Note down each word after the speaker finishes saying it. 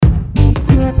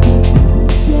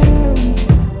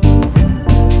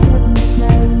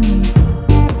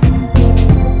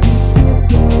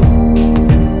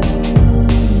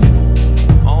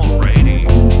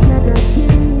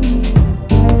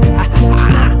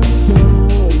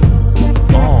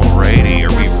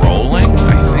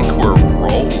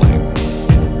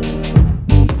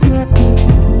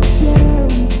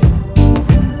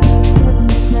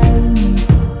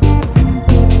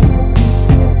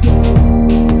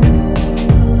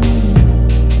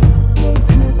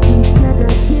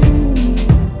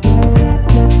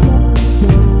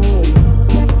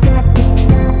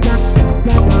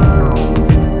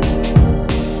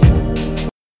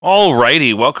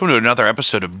Alrighty, welcome to another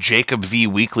episode of Jacob V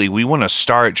Weekly. We want to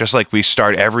start, just like we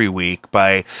start every week,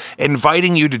 by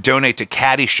inviting you to donate to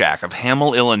Caddyshack of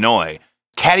Hamel, Illinois.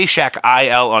 Caddyshack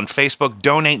IL on Facebook.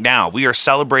 Donate now. We are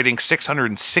celebrating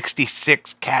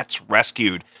 666 cats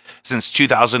rescued since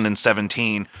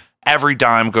 2017. Every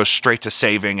dime goes straight to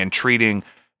saving and treating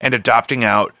and adopting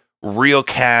out real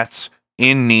cats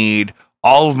in need.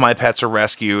 All of my pets are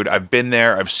rescued. I've been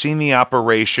there. I've seen the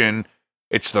operation.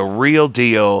 It's the real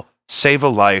deal. Save a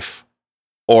life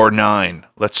or 9.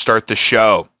 Let's start the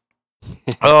show.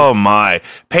 Oh my.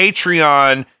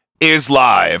 Patreon is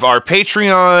live. Our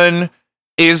Patreon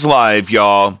is live,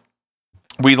 y'all.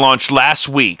 We launched last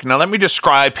week. Now let me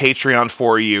describe Patreon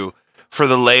for you for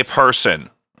the lay person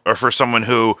or for someone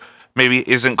who maybe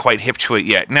isn't quite hip to it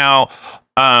yet. Now,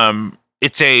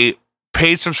 it's a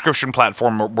paid subscription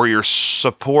platform where you're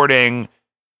supporting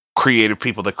creative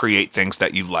people that create things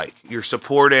that you like. You're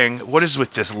supporting, what is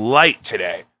with this light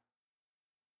today?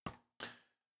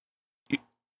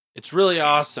 It's really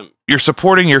awesome. You're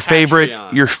supporting your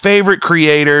favorite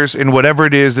creators in whatever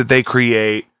it is that they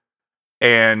create.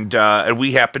 And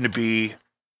we happen to be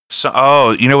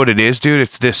you know what it is, dude?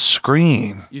 It's this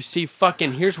screen. You see,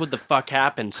 here's what the fuck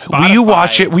happened. Spotify Will you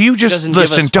watch it? Will you just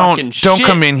listen? Don't shit,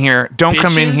 come in here. Don't bitches.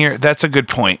 come in here. That's a good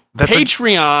point.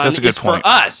 Patreon that's a good is point. for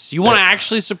us. You want to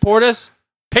actually support us?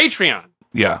 Patreon.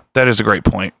 Yeah, that is a great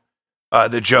point.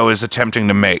 That Joe is attempting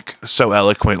to make so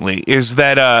eloquently is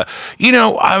that, the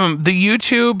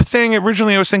YouTube thing,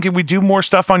 originally I was thinking we do more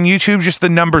stuff on YouTube, just the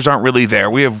numbers aren't really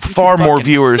there. We have far more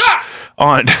viewers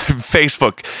on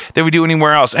Facebook than we do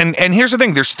anywhere else. And here's the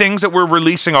thing, there's things that we're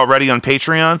releasing already on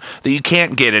Patreon that you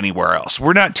can't get anywhere else.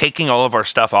 We're not taking all of our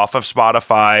stuff off of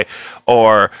Spotify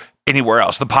or anywhere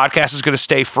else. The podcast is going to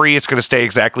stay free. It's going to stay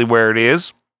exactly where it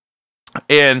is.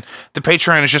 And the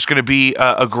Patreon is just going to be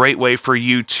a great way for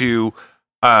you to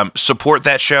support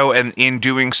that show. And in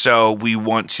doing so, we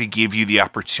want to give you the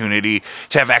opportunity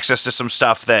to have access to some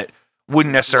stuff that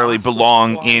wouldn't necessarily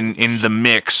belong in the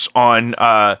mix on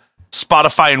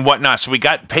Spotify and whatnot. So we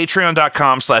got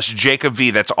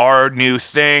patreon.com/JacobV. That's our new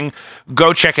thing.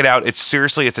 Go check it out. It's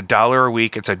 $1 a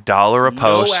week. It's $1 a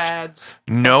post.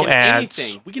 No ads.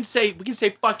 Anything. We can say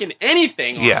fucking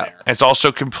anything on there. It's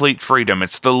also complete freedom.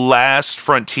 It's the last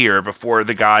frontier before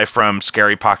the guy from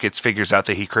Scary Pockets figures out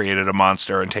that he created a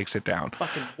monster and takes it down.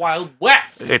 Fucking Wild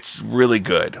West. It's really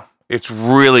good. It's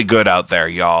really good out there,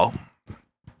 y'all.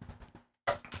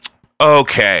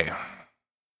 Okay.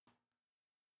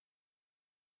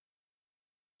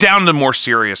 Down to more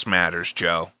serious matters,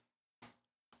 Joe.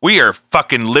 We are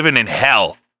fucking living in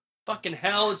hell. Fucking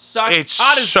hell, it sucks. It's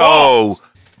hot as so balls.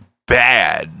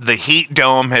 Bad. The heat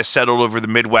dome has settled over the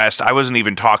Midwest. I wasn't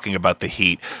even talking about the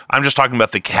heat. I'm just talking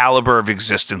about the caliber of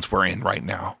existence we're in right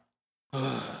now.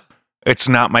 It's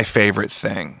not my favorite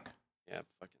thing. Yeah, it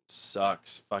fucking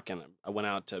sucks. I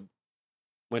went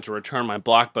to return my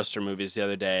Blockbuster movies the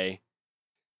other day.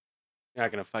 You're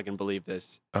not gonna fucking believe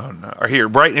this. Oh no! Or here,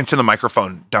 right into the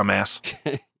microphone, dumbass.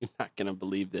 You're not gonna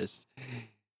believe this.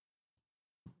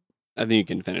 I think you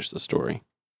can finish the story.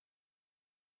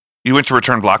 You went to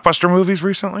return Blockbuster movies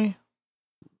recently?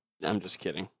 I'm just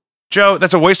kidding. Joe,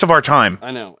 that's a waste of our time.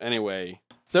 I know. Anyway,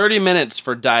 30 minutes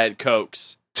for Diet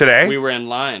Cokes. Today? We were in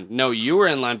line. No, you were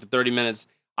in line for 30 minutes.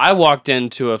 I walked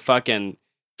into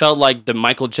felt like the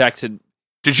Michael Jackson.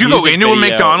 Did you go into a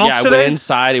McDonald's today? I went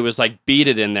inside. It was like beat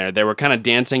it in there. They were kind of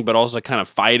dancing, but also kind of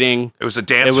fighting. It was a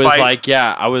dance fight? It was like,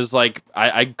 yeah, I was like,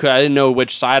 I didn't know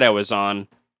which side I was on.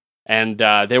 And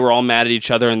they were all mad at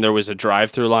each other, and there was a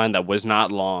drive-through line that was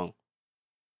not long.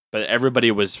 But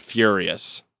everybody was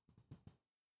furious.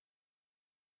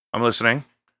 I'm listening.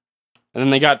 And then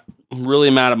they got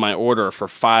really mad at my order for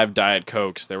 5 Diet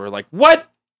Cokes. They were like, what?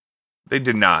 They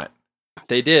did not.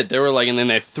 They did. They were like, and then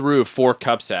they threw 4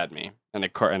 cups at me. In a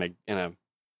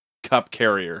cup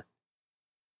carrier.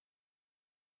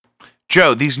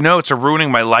 Joe, these notes are ruining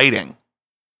my lighting.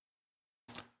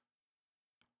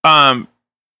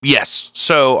 Yes.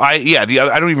 So I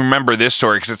don't even remember this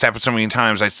story because it's happened so many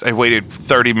times. I waited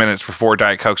 30 minutes for 4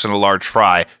 Diet Cokes and a large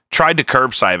fry. Tried to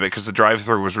curbside it because the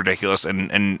drive-thru was ridiculous,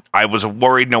 and I was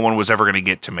worried no one was ever going to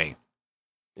get to me.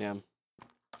 Yeah.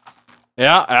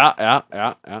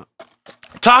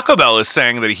 Taco Bell is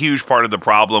saying that a huge part of the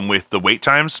problem with the wait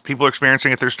times people are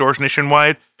experiencing at their stores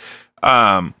nationwide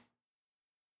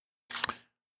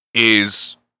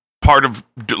is part of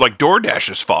like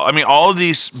DoorDash's fault. I mean, all of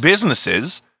these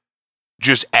businesses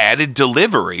just added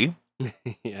delivery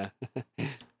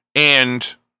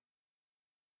and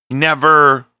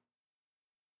never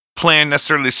plan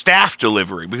necessarily staff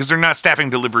delivery because they're not staffing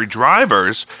delivery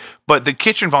drivers, but the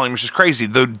kitchen volume is just crazy.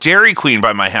 The Dairy Queen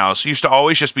by my house used to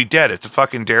always just be dead. It's a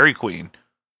fucking Dairy Queen.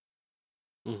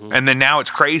 Mhm. And then now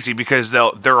it's crazy because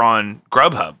they're on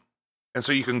Grubhub. And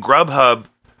so you can Grubhub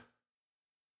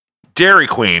Dairy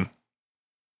Queen.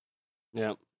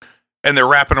 Yeah. And they're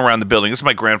wrapping around the building. This is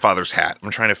my grandfather's hat.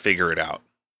 I'm trying to figure it out.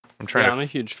 I'm a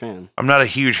huge fan. I'm not a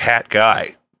huge hat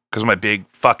guy because of my big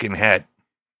fucking head.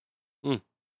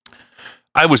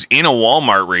 I was in a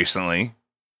Walmart recently,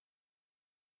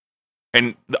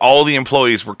 and all the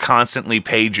employees were constantly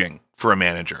paging for a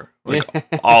manager. Like,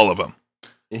 all of them.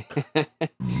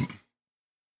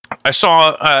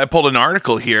 I pulled an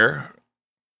article here.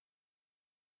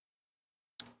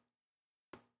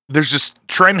 There's this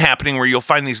trend happening where you'll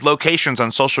find these locations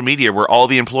on social media where all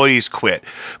the employees quit,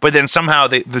 but then somehow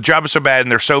the job is so bad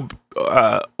and they're so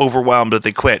overwhelmed that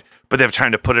they quit, but they have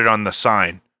time to put it on the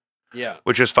sign. Yeah.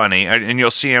 Which is funny. And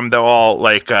you'll see them, they'll all,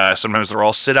 like, sometimes they'll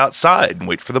all sit outside and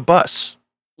wait for the bus.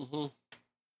 Mm-hmm.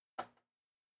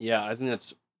 Yeah, I think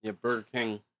that's Burger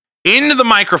King. Into the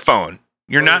microphone.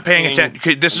 You're not paying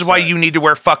attention. This is why you need to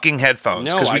wear fucking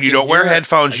headphones. Because when you don't wear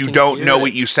headphones, you don't know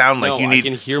what you sound like. I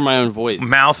can hear my own voice.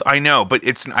 Mouth, I know, but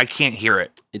I can't hear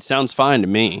it. It sounds fine to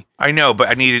me. I know, but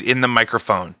I need it in the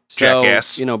microphone. So,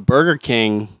 jackass. Burger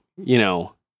King,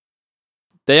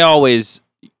 they always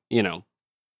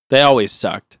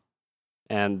sucked.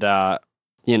 And, they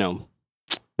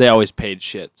always paid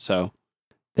shit. So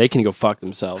they can go fuck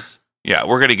themselves. Yeah,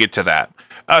 we're going to get to that.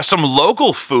 Some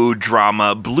local food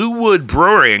drama. Bluewood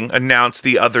Brewing announced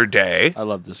the other day. I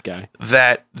love this guy.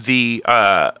 That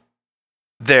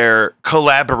their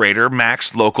collaborator,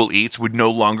 Max Local Eats, would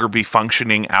no longer be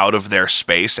functioning out of their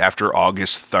space after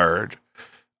August 3rd.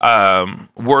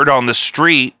 Word on the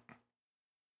street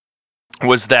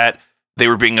was that they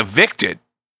were being evicted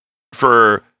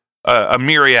for a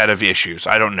myriad of issues.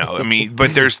 I don't know. I mean,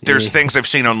 but there's things I've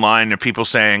seen online of people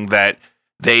saying that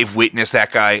they've witnessed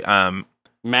that guy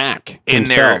Mac in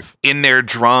there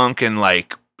drunk and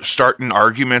like starting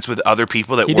arguments with other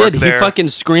people that work there. He fucking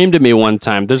screamed at me one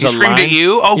time. He screamed at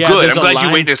you? Oh, yeah, good. I'm glad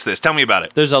you witnessed this. Tell me about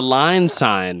it. There's a line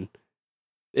sign.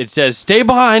 It says, "Stay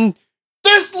behind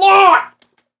this lot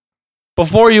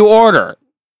before you order."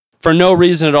 For no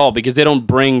reason at all, because they don't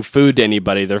bring food to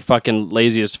anybody. They're fucking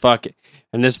lazy as fuck.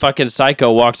 And this fucking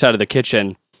psycho walks out of the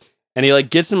kitchen and he like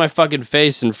gets in my fucking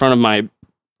face in front of my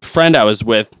friend I was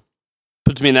with,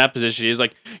 puts me in that position. He's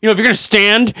like, if you're gonna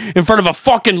stand in front of a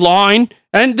fucking line,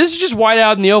 and this is just wide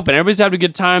out in the open, everybody's having a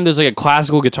good time. There's like a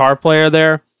classical guitar player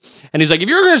there, and he's like, if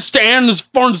you're gonna stand in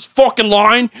front of this fucking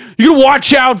line, you gotta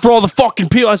watch out for all the fucking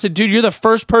people. I said, dude, you're the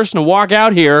first person to walk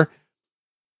out here,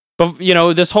 but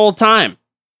this whole time.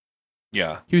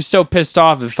 Yeah, he was so pissed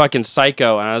off and fucking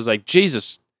psycho, and I was like,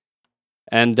 Jesus.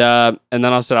 And then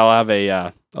I said, I'll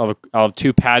have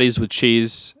 2 patties with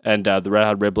cheese and the Red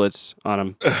Hot riblets on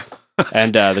them,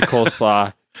 and the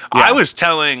coleslaw. Yeah. I was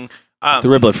telling the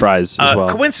riblet fries as well.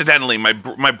 Coincidentally,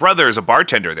 my brother is a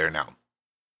bartender there now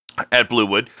at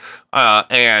Bluewood,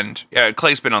 and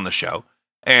Clay's been on the show.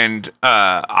 And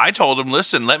I told him,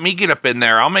 listen, let me get up in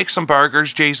there. I'll make some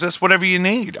burgers, Jesus, whatever you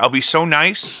need. I'll be so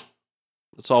nice.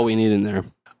 That's all we need in there.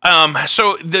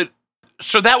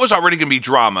 So that was already going to be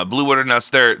drama. Bluewood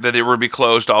announced that they were going to be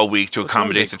closed all week to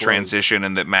accommodate the transition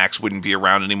and that Max wouldn't be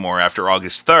around anymore after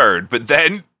August 3rd. But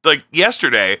then, like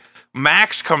yesterday,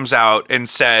 Max comes out and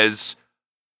says,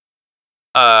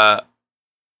 no,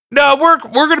 we're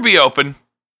going to be open.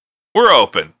 We're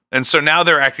open. And so now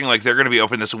they're acting like they're going to be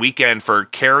open this weekend for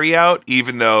carryout,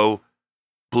 even though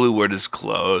Bluewood is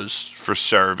closed for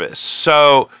service.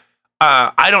 So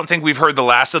I don't think we've heard the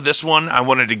last of this one. I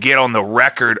wanted to get on the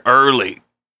record early.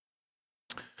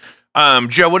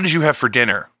 Joe, what did you have for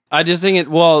dinner? I just think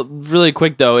really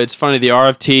quick though, it's funny. The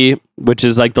RFT, which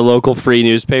is like the local free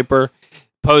newspaper,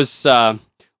 posts,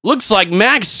 looks like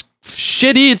Max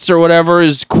Shit Eats or whatever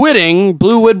is quitting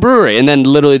Bluewood Brewery. And then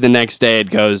literally the next day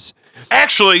it goes,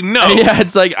 actually, no. Yeah,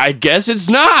 it's like, I guess it's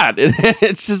not.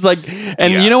 It's just like,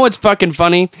 and you know what's fucking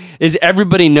funny is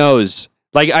everybody knows.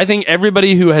 Like, I think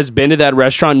everybody who has been to that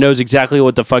restaurant knows exactly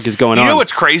what the fuck is going on. You know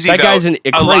what's crazy, that guy's a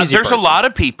crazy There's person. a lot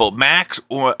of people. Mac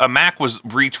was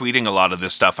retweeting a lot of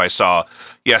this stuff I saw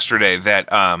yesterday that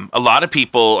a lot of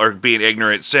people are being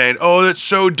ignorant, saying, oh, that's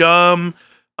so dumb.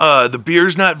 The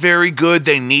beer's not very good.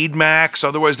 They need Max.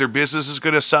 Otherwise, their business is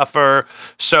going to suffer.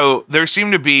 So there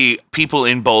seem to be people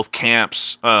in both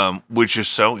camps, which is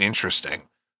so interesting.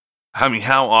 I mean,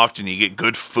 how often you get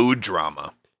good food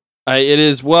drama? It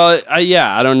is. Well,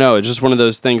 I don't know. It's just one of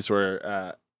those things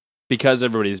where because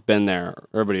everybody's been there,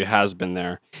 everybody who has been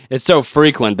there. It's so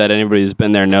frequent that anybody who's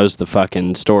been there knows the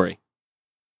fucking story.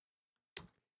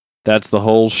 That's the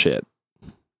whole shit.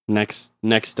 Next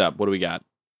up, what do we got?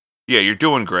 Yeah, you're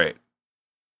doing great.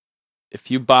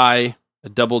 If you buy a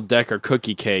double-decker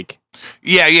cookie cake.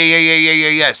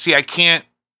 Yeah. See, I can't.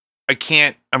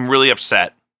 I'm really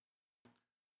upset.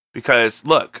 Because,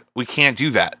 look, we can't do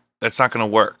that. That's not going to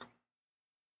work.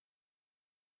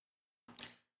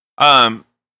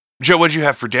 Joe, what'd you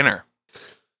have for dinner?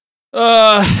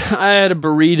 I had a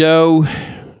burrito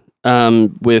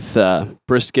with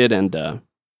brisket and it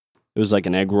was like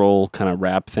an egg roll kind of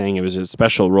wrap thing. It was a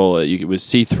special roll. It was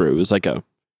see-through. It was like a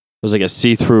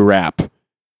see-through wrap.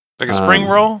 Like a spring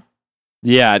roll?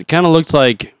 Yeah, it kind of looked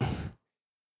like.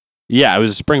 Yeah, it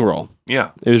was a spring roll. Yeah,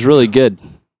 it was really good.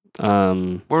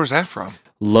 Where was that from?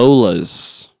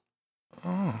 Lola's.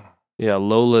 Oh. Yeah,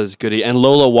 Lola's goodie. And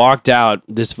Lola walked out,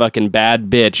 this fucking bad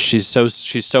bitch. She's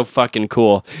so fucking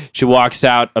cool. She walks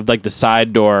out of like the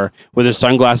side door with her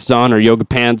sunglasses on, her yoga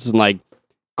pants, and like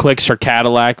clicks her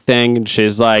Cadillac thing. And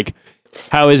she's like,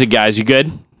 "How is it, guys? You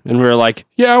good?" And we were like,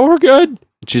 "Yeah, we're good."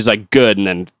 And she's like, "Good." And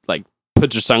then like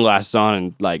puts her sunglasses on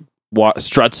and like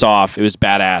struts off. It was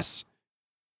badass.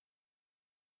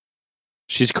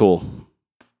 She's cool.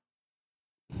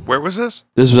 Where was this?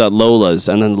 This was at Lola's,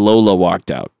 and then Lola walked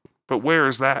out. But where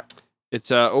is that?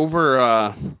 It's over.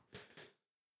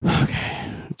 Okay,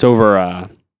 it's over.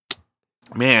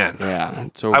 Man, yeah,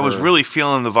 it's over. I was really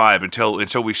feeling the vibe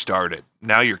until we started.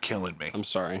 Now you're killing me. I'm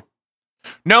sorry.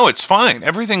 No, it's fine.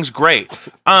 Everything's great.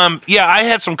 Yeah, I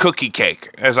had some cookie cake,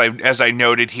 as I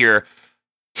noted here.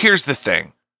 Here's the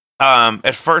thing.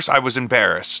 At first, I was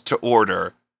embarrassed to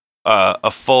order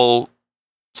a full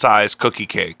size cookie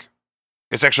cake.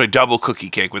 It's actually double cookie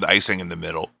cake with icing in the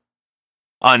middle.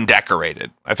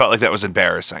 Undecorated. I felt like that was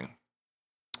embarrassing.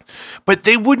 But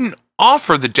they wouldn't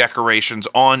offer the decorations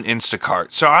on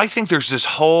Instacart. So I think there's this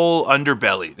whole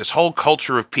underbelly, this whole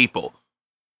culture of people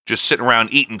just sitting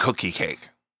around eating cookie cake.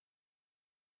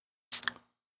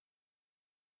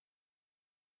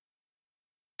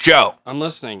 Joe. I'm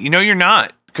listening. You know you're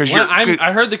not.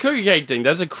 I heard the cookie cake thing.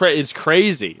 That's it's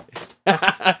crazy.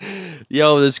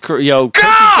 Yo,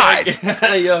 God! Cookie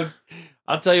cake. Yo,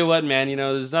 I'll tell you what, man. You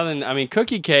know, there's nothing. I mean,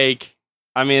 cookie cake.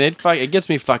 I mean, it gets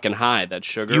me fucking high. That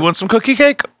sugar. You want some cookie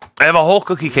cake? I have a whole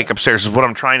cookie cake upstairs. Is what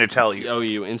I'm trying to tell you. Oh,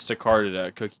 you Instacarted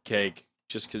a cookie cake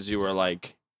just because you were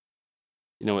like,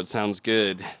 you know, it sounds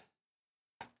good.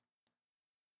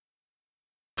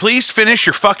 Please finish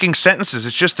your fucking sentences.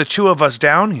 It's just the two of us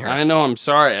down here. I know. I'm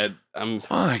sorry. I'm.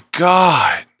 My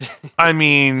God. I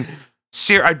mean,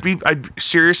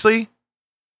 seriously.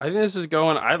 I think this is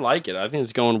going. I like it. I think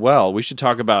it's going well. We should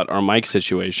talk about our mic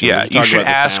situation. Yeah, you should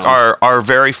ask our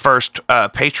very first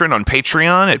patron on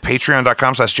Patreon at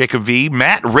patreon.com/Jacob V.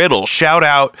 Matt Riddle. Shout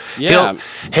out. Yeah,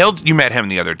 you met him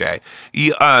the other day.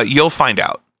 You'll find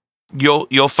out.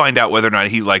 You'll find out whether or not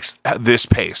he likes this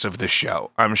pace of the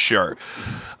show. I'm sure.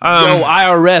 Yo,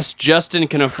 IRS, Justin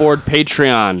can afford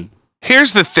Patreon.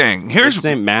 Here's the thing. His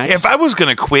name Max? If I was going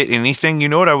to quit anything, you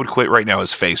know what I would quit right now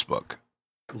is Facebook.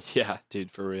 Yeah,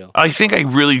 dude, for real. I think I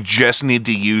really just need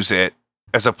to use it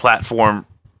as a platform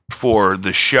for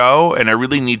the show, and I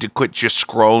really need to quit just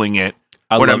scrolling it.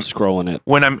 I love scrolling it.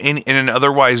 When I'm in an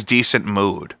otherwise decent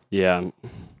mood. Yeah.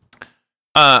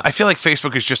 I feel like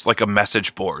Facebook is just like a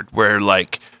message board where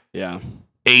like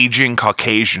aging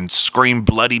Caucasians scream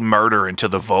bloody murder into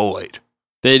the void.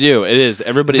 They do. It is.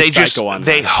 Everybody's psycho on that.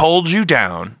 They hold you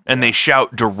down and they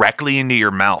shout directly into your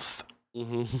mouth.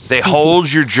 Mm-hmm. They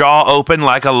hold your jaw open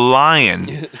like a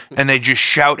lion and they just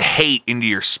shout hate into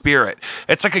your spirit.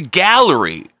 It's like a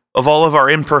gallery of all of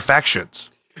our imperfections.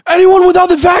 Anyone without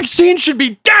the vaccine should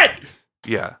be dead.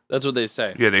 Yeah. That's what they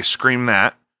say. Yeah, they scream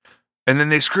that. And then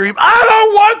they scream, I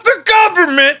don't want the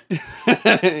government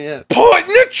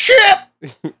putting a chip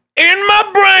in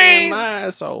my brain. My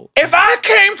asshole. If I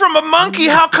came from a monkey,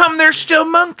 how come there's still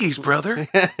monkeys, brother?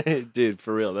 Dude,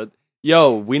 for real.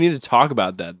 Yo, we need to talk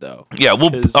about that, though. Yeah,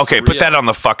 put that on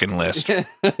the fucking list.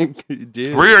 Dude.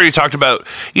 We already talked about,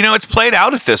 it's played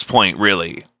out at this point,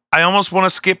 really. I almost want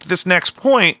to skip this next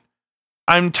point.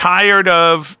 I'm tired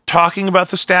of talking about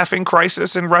the staffing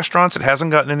crisis in restaurants. It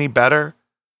hasn't gotten any better.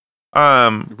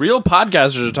 Real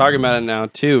podcasters are talking about it now,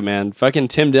 too, man. Fucking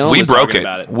Tim Dillon was talking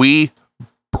about it. We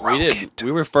broke it.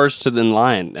 We were first to the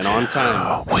line and on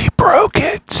time. We broke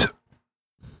it.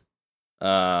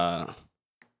 I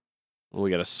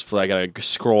gotta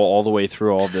scroll all the way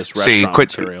through all this restaurant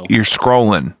material. You're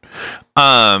scrolling.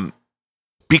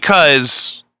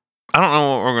 Because I don't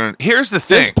know what we're gonna. Here's the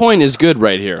thing. This point is good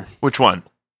right here. Which one?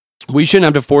 we shouldn't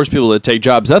have to force people to take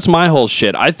jobs. That's my whole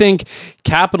shit. I think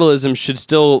capitalism should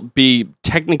still be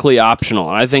technically optional.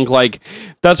 And I think like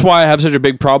that's why I have such a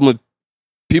big problem with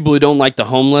people who don't like the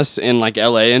homeless in like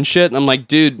LA and shit. And I'm like,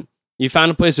 dude, you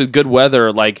found a place with good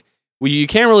weather. Like you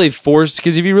can't really force,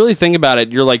 because if you really think about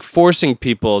it, you're like forcing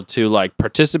people to like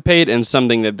participate in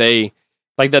something that they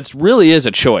like. That's really is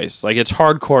a choice. Like it's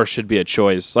hardcore should be a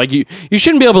choice. Like you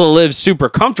shouldn't be able to live super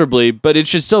comfortably, but it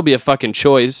should still be a fucking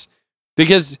choice,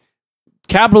 because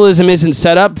capitalism isn't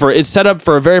set up for, it's set up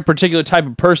for a very particular type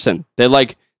of person. They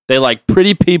like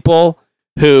pretty people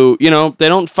who, you know, they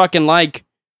don't fucking like,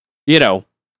 you know,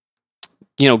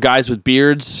 guys with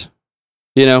beards,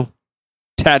 you know,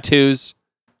 tattoos.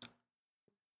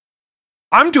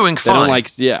 I'm doing fine. They don't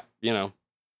like, yeah, you know.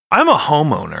 I'm a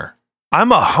homeowner.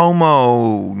 I'm a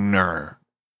homeowner.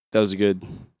 That was good.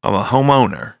 I'm a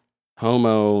homeowner.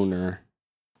 Homeowner.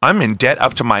 I'm in debt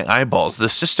up to my eyeballs. The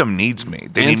system needs me.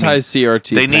 They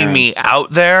Anti-CRT. They need me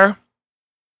out there.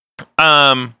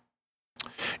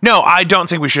 No, I don't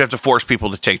think we should have to force people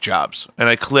to take jobs. And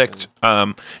I clicked,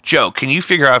 Joe, can you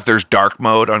figure out if there's dark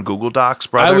mode on Google Docs,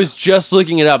 brother? I was just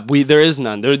looking it up. There is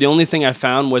none. The only thing I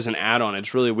found was an add-on.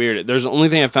 It's really weird. The only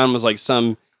thing I found was like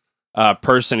some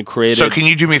person created. So can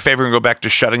you do me a favor and go back to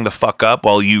shutting the fuck up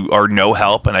while you are no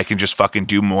help and I can just fucking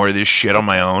do more of this shit on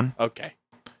my own? Okay.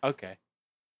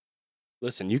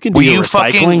 Listen, you can do your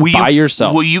recycling by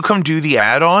yourself. Will you come do the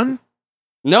add-on?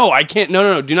 No, I can't.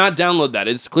 No. Do not download that.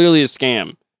 It's clearly a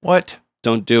scam. What?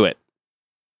 Don't do it.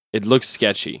 It looks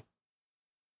sketchy.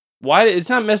 Why? It's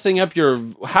not messing up your...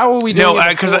 How are we doing it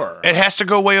because it has to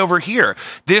go way over here.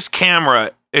 This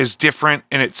camera is different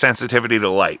in its sensitivity to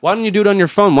light. Why don't you do it on your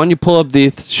phone? Why don't you pull up the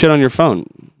shit on your phone?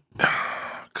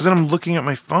 Because then I'm looking at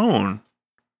my phone.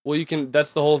 Well, you can...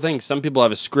 That's the whole thing. Some people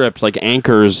have a script, like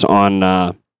Anchors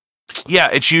on... Yeah,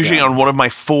 it's usually on one of my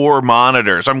 4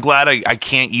 monitors. I'm glad I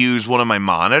can't use one of my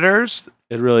monitors.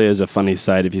 It really is a funny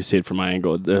sight if you see it from my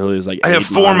angle. It really is like I have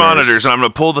 4 monitors and I'm going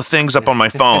to pull the things up on my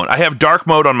phone. I have dark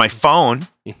mode on my phone.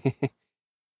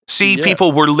 See,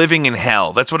 people, we're living in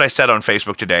hell. That's what I said on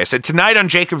Facebook today. I said, tonight on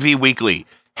Jacob V Weekly,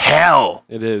 hell.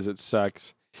 It is. It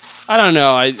sucks. I don't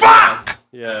know. Fuck!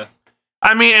 Yeah.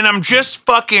 I mean, and I'm just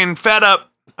fucking fed up.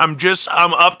 I'm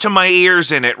up to my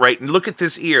ears in it, right? And look at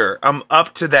this ear. I'm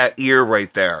up to that ear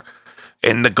right there.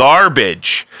 In the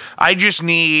garbage. I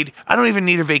don't even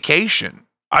need a vacation.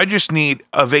 I just need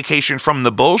a vacation from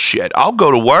the bullshit. I'll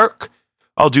go to work.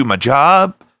 I'll do my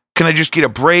job. Can I just get a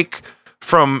break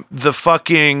from the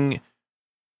fucking...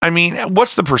 I mean,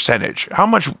 what's the percentage? How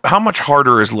much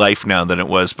harder is life now than it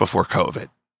was before COVID?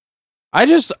 I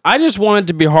just want it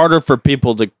to be harder for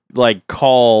people to like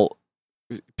call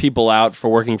people out for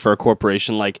working for a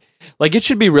corporation. Like it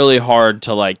should be really hard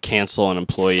to like cancel an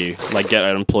employee, like get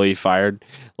an employee fired.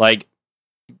 Like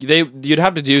you'd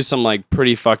have to do some like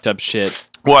pretty fucked up shit.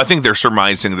 Well, I think they're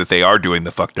surmising that they are doing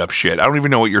the fucked up shit. I don't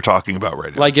even know what you're talking about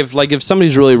right now. Like if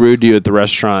somebody's really rude to you at the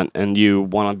restaurant and you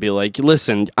want to be like,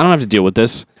 listen, I don't have to deal with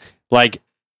this. Like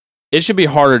it should be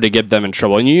harder to get them in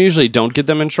trouble. And you usually don't get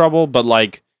them in trouble, but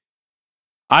like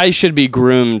I should be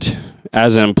groomed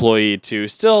as an employee to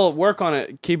still work on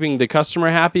it, keeping the customer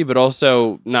happy, but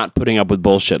also not putting up with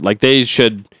bullshit. Like they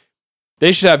should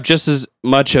have just as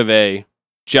much of a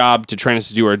job to train us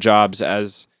to do our jobs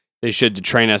as they should to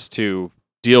train us to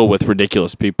deal with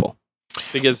ridiculous people,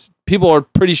 because people are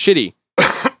pretty shitty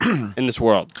in this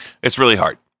world. It's really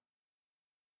hard.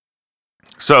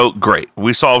 So great.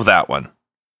 We solved that one.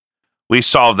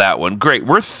 Great.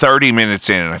 We're 30 minutes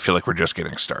in and I feel like we're just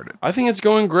getting started. I think it's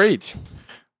going great.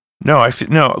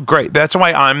 No, great. That's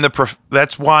why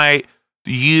that's why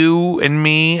you and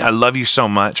me, I love you so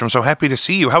much. I'm so happy to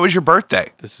see you. How was your birthday?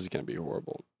 This is going to be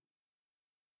horrible.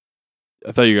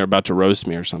 I thought you were about to roast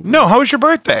me or something. No, how was your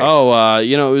birthday? Oh,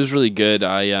 it was really good.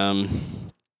 I kind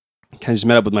of just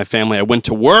met up with my family. I went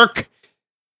to work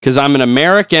because I'm an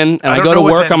American and I go to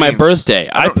work on my birthday.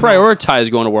 I prioritize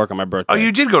going to work on my birthday. Oh,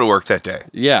 you did go to work that day?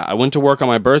 Yeah, I went to work on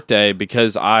my birthday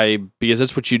because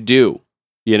that's what you do.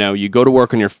 You know, you go to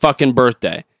work on your fucking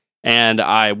birthday. And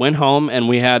I went home and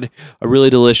we had a really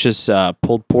delicious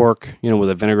pulled pork, with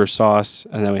a vinegar sauce.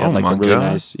 And then we had a really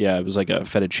nice, it was like a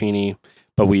fettuccine,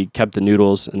 but we kept the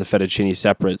noodles and the fettuccine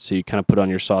separate. So you kind of put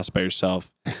on your sauce by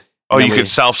yourself. Oh, you could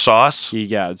self-sauce?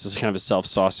 Yeah, it's just kind of a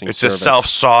self-saucing service. It's a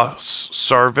self-sauce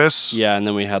service? Yeah, and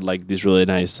then we had like these really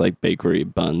nice like bakery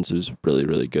buns. It was really,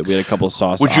 really good. We had a couple of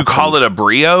sauce Would you call it a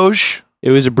brioche? It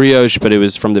was a brioche, but it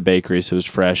was from the bakery, so it was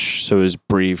fresh. So it was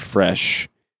brie fresh.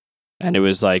 And it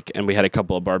was like, and we had a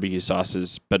couple of barbecue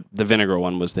sauces, but the vinegar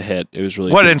one was the hit. It was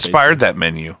really What inspired that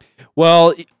menu?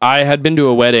 Well, I had been to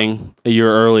a wedding 2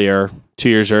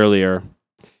 years earlier.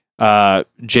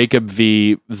 Jacob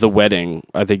v. The Wedding,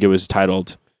 I think it was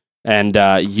titled. And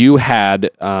you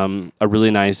had a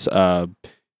really nice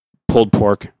pulled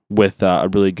pork with a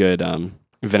really good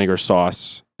vinegar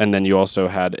sauce. And then you also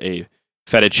had a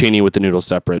fettuccine with the noodles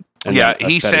separate. And Yeah, then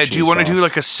a he said, do you want to do sauce.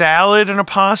 like a salad and a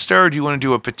pasta, or do you want to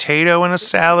do a potato and a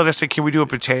salad? I said, can we do a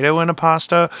potato and a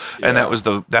pasta? And that was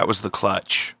the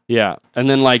clutch. Yeah, and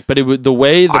then but it was the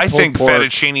way the I pulled think pork,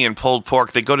 fettuccine and pulled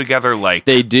pork, they go together like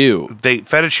they do.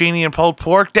 fettuccine and pulled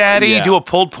pork, daddy. Yeah. Do a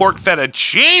pulled pork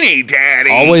fettuccine, daddy.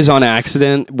 Always on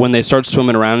accident when they start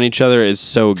swimming around each other is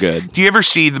so good. Do you ever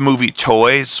see the movie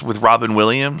Toys with Robin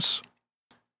Williams?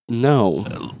 No.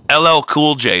 LL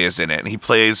Cool J is in it, and he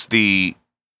plays the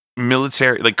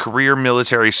career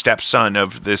military stepson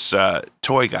of this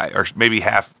toy guy, or maybe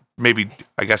I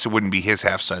guess it wouldn't be his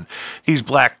half son. He's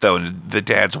black though, and the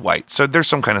dad's white, so there's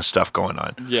some kind of stuff going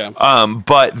on. Yeah.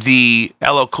 But the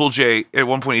LL Cool J at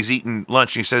one point he's eating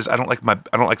lunch and he says, I don't like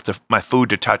my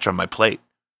food to touch on my plate.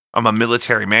 I'm a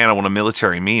military man. I want a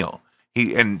military meal.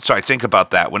 So I think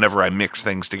about that whenever I mix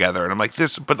things together, and I'm like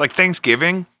but like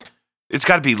Thanksgiving, it's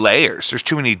got to be layers. There's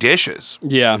too many dishes.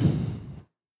 Yeah.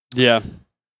 Yeah.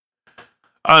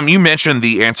 You mentioned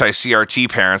the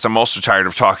anti-CRT parents. I'm also tired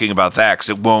of talking about that because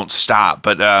it won't stop.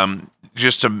 But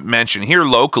just to mention, here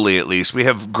locally at least, we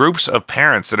have groups of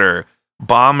parents that are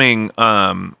bombing. Get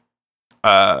out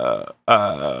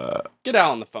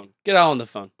on the phone. Get out on the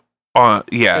phone.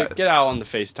 Yeah. Get out on the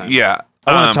FaceTime. Yeah.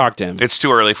 I want to talk to him. It's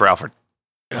too early for Alfred.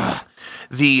 Ugh.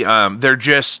 They're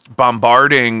just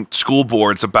bombarding school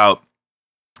boards about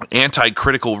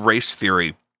anti-critical race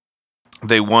theory.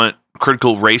 They want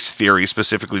critical race theory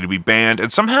specifically to be banned,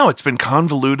 and somehow it's been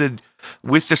convoluted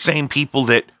with the same people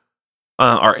that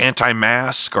are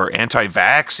anti-mask or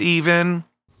anti-vax even.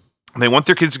 They want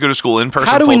their kids to go to school in person.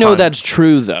 How do we know full-time. that's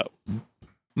true, though?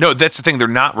 No, that's the thing. They're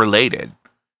not related.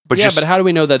 But But how do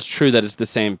we know that's true, that it's the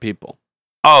same people?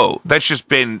 Oh, that's just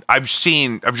been. I've watched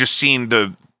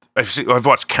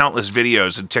countless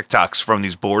videos and TikToks from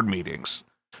these board meetings.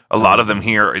 A lot of them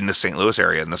here in the St. Louis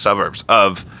area, in the suburbs,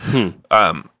 of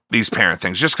these parent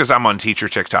things. Just because I'm on teacher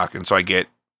TikTok, and so I get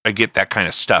that kind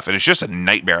of stuff, and it's just a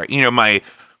nightmare. You know, my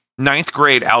ninth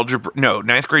grade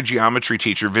geometry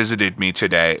teacher visited me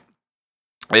today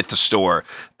at the store,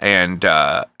 and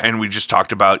we just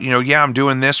talked about, I'm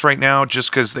doing this right now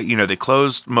just because they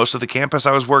closed most of the campus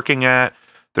I was working at.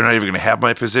 They're not even going to have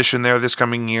my position there this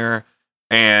coming year,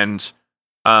 and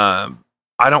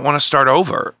I don't want to start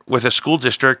over with a school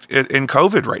district in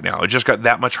COVID right now. It just got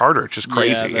that much harder. It's just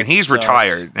crazy. And he's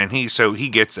retired, and he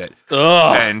gets it.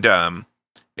 Ugh. And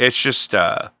it's just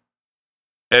I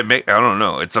don't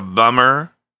know. It's a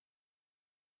bummer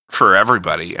for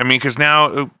everybody. I mean, because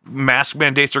now mask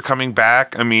mandates are coming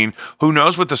back. I mean, who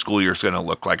knows what the school year is going to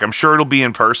look like? I'm sure it'll be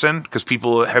in person because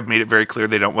people have made it very clear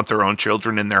they don't want their own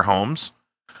children in their homes.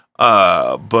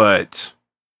 But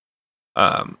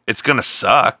it's going to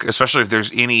suck, especially if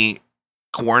there's any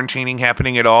quarantining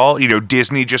happening at all.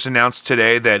 Disney just announced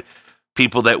today that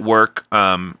people that work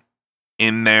in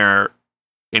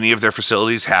any of their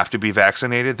facilities have to be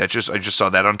vaccinated. I just saw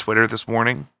that on Twitter this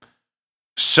morning.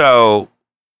 So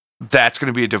that's going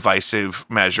to be a divisive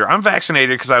measure. I'm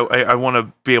vaccinated because I want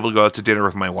to be able to go out to dinner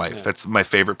with my wife. Yeah. That's my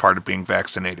favorite part of being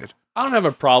vaccinated. I don't have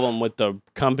a problem with the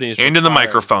companies. Into the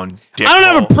microphone. I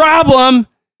don't have a problem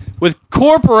with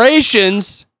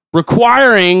corporations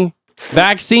requiring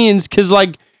vaccines because,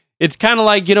 it's kind of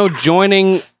like,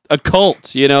 joining a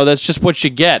cult. That's just what you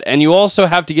get. And you also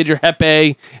have to get your Hep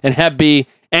A and Hep B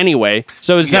anyway.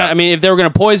 So it's not, I mean, if they were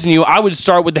going to poison you, I would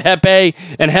start with the Hep A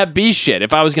and Hep B shit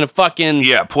if I was going to fucking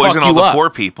poison all the up. poor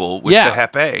people with the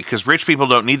Hep A, because rich people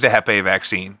don't need the Hep A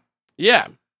vaccine. Yeah.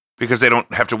 Because they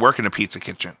don't have to work in a pizza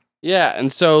kitchen. Yeah,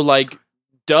 and so they're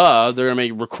going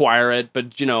to require it,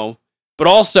 but but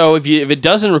also if it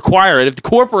doesn't require it, if the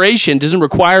corporation doesn't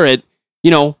require it,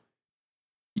 you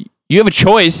have a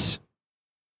choice.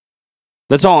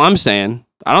 That's all I'm saying.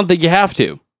 I don't think you have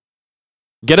to.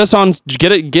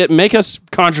 Make us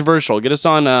controversial. Get us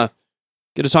on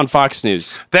Fox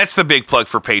News. That's the big plug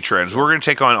for patrons. We're going to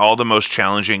take on all the most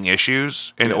challenging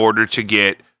issues in order to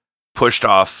get pushed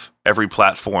off every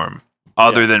platform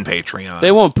other than Patreon.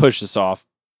 They won't push us off.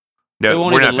 No,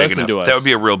 we're not big enough. That would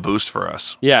be a real boost for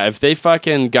us. Yeah, if they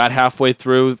fucking got halfway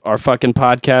through our fucking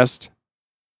podcast.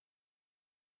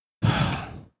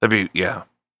 That'd be, yeah.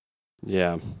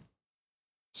 Yeah.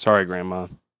 Sorry, Grandma.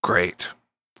 Great.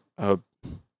 I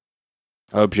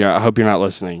hope you're not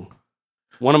listening.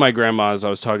 One of my grandmas,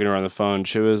 I was talking to her on the phone.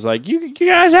 She was like, "You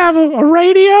guys have a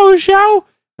radio show?"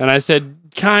 And I said,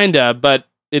 "Kinda, but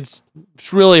it's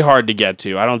really hard to get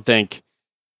to. I don't think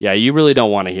Yeah, you really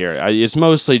don't want to hear it. It's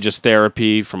mostly just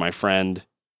therapy for my friend.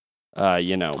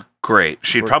 Great.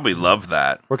 She'd probably love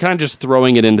that. We're kind of just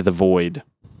throwing it into the void.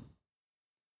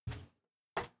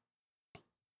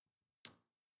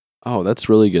 Oh, that's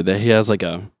really good. He has like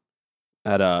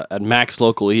at Max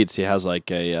Local Eats. He has like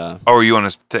a. Oh, are you on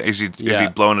is he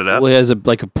blowing it up? Well, he has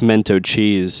like a pimento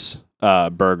cheese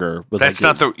burger. With That's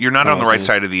like not you're not on the right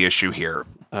side of the issue here.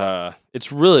 It's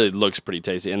really looks pretty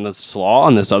tasty. And the slaw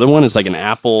on this other one is like an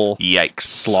apple. Yikes.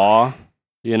 Slaw,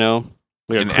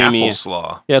 like an apple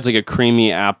slaw. Yeah, it's like a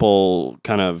creamy apple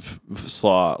kind of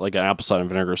slaw, like an apple cider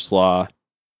vinegar slaw.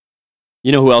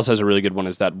 You know who else has a really good one?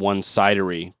 Is that one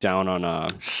cidery down on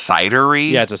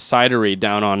cidery? Yeah, it's a cidery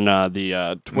down on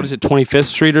the what is it, 25th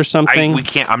Street or something?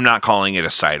 I'm not calling it a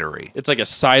cidery. It's like a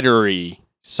cidery.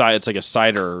 It's like a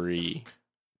cidery.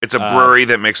 It's a brewery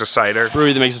that makes a cider.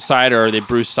 Brewery that makes a cider, or they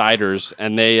brew ciders,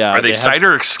 and they are they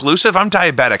cider exclusive? I'm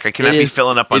diabetic. I cannot be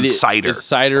filling up on cider. It's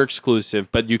cider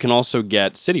exclusive, but you can also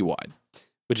get Citywide,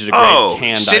 which is a great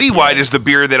canned Citywide IPA. Is the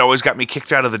beer that always got me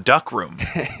kicked out of the duck room.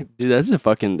 Dude,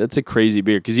 that's a crazy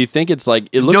beer because you think it's like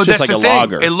it looks just like a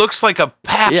lager. It looks like a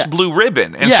Pabst Blue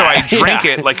Ribbon, and so I drink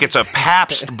it like it's a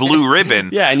Pabst Blue Ribbon.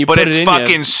 Yeah, and but it's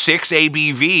fucking 6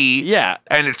 ABV. Yeah,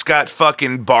 and it's got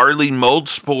fucking barley mold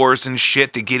spores and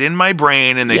shit to get in my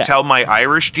brain, and they tell my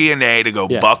Irish DNA to go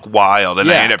buck wild,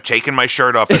 and I end up taking my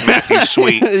shirt off at Matthew's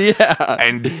Sweet,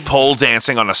 and pole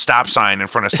dancing on a stop sign in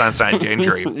front of Sunshine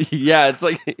Gingery. Yeah, it's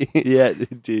like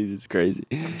dude, it's crazy.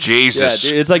 Jesus,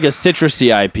 dude, it's like a citrusy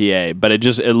IPA, but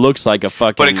it looks like a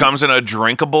fucking. But it comes in a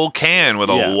drinkable can with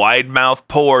a wide mouth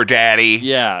pour, daddy.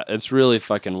 Yeah, it's really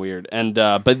fucking weird. And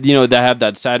but they have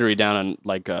that cidery down on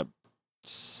like I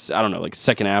don't know, like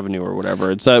 2nd Avenue or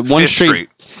whatever. It's one street.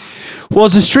 Well,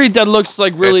 it's a street that looks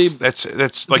like really.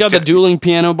 It's like got the dueling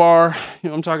piano bar. You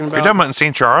know what I'm talking about? Are you talking about in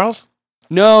St. Charles?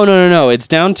 No. It's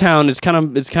downtown. It's kind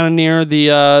of near the.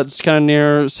 It's kind of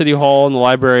near City Hall and the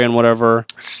library and whatever.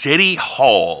 City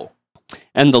Hall.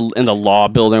 And the law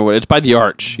building. It's by the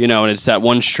Arch, and it's that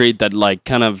one street that like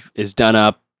kind of is done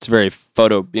up. It's very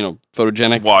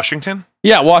photogenic. Washington.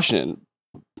 Yeah, Washington.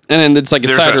 And then it's like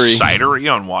There's cidery. a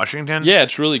cidery on Washington. Yeah,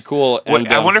 it's really cool. And,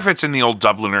 I wonder if it's in the old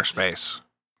Dubliner space.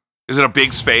 Is it a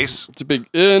big space? It's a big.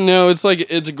 No, it's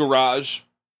a garage.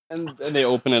 And they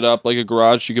open it up like a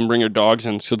garage. You can bring your dogs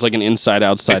in, so it's like an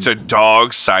inside-outside. It's a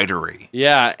dog cidery.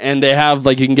 Yeah, and they have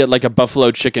you can get like a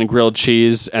buffalo chicken grilled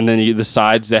cheese, and then the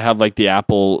sides they have like the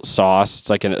apple sauce. It's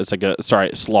like a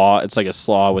slaw. It's like a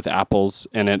slaw with apples,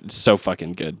 and it's so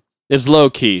fucking good. It's low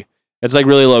key. It's like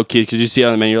really low key because you see it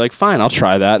on the menu, you're like, fine, I'll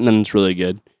try that, and then it's really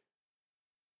good.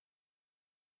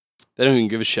 They don't even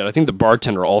give a shit. I think the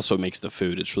bartender also makes the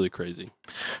food. It's really crazy.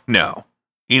 No,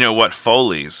 you know what?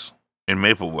 Foley's. In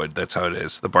Maplewood, that's how it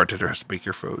is. The bartender has to make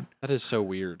your food. That is so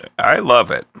weird. I love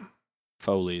it.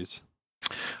 Foley's.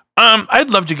 I'd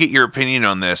love to get your opinion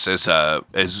on this as a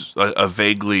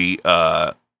vaguely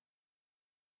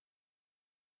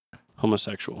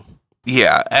homosexual.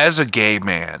 Yeah, as a gay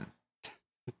man.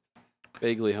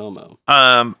 Vaguely homo.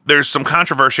 There's some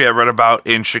controversy I read about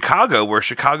in Chicago where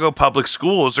Chicago public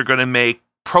schools are going to make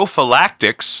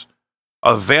prophylactics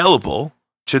available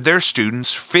to their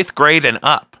students 5th grade and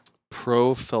up.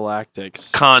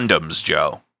 Prophylactics. Condoms,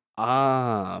 Joe.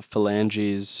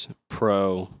 Phalanges.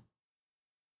 Prophalanges.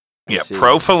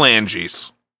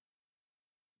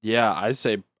 Yeah, I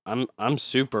say I'm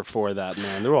super for that,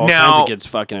 man. There were all kinds of kids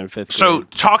fucking in 5th grade. So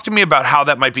talk to me about how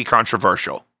that might be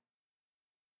controversial.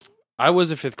 I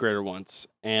was a 5th grader once,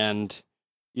 and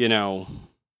there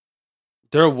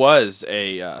was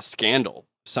a scandal.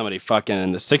 Somebody fucking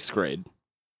in the 6th grade,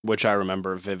 which I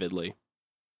remember vividly.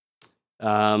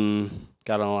 Got in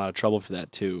a lot of trouble for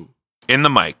that too. In the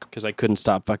mic. Because I couldn't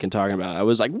stop fucking talking about it. I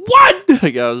was like, what?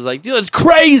 I was like, dude, it's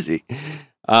crazy.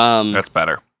 That's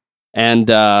better. And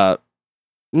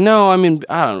no, I mean,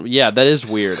 I don't know. Yeah, that is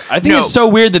weird. I think it's so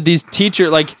weird that these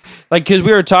teachers, like, because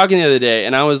we were talking the other day,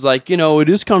 and I was like, it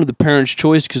is kind of the parents'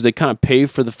 choice because they kind of pay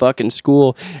for the fucking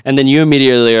school. And then you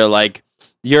immediately are like,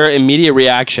 your immediate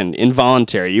reaction,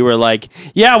 involuntary. You were like,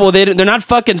 yeah, well, they're not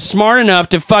fucking smart enough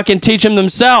to fucking teach them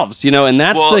themselves, and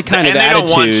that's the kind of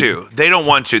attitude. They don't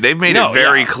want to. They've made it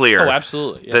very clear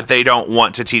absolutely, that they don't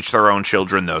want to teach their own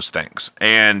children those things.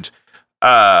 And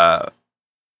so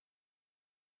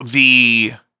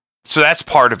that's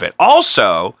part of it.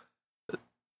 Also,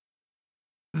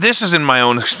 this is in my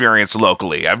own experience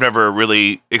locally. I've never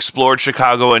really explored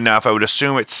Chicago enough. I would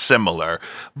assume it's similar.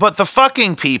 But the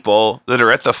fucking people that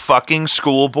are at the fucking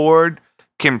school board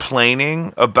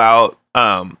complaining about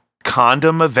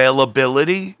condom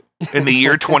availability in the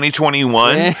year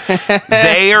 2021,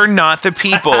 they are not the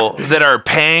people that are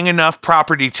paying enough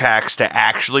property tax to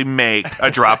actually make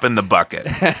a drop in the bucket.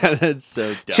 That's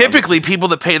so dumb. Typically, people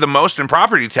that pay the most in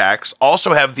property tax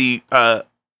also have the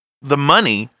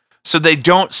money, so they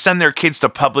don't send their kids to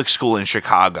public school in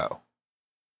Chicago.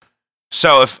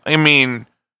 So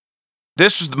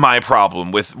this is my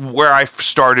problem with where I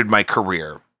started my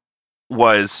career,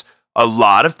 was a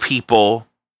lot of people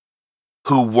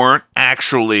who weren't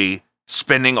actually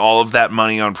spending all of that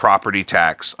money on property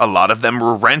tax. A lot of them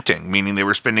were renting, meaning they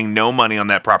were spending no money on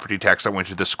that property tax that went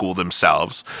to the school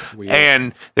themselves. Weird.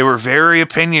 And they were very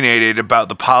opinionated about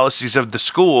the policies of the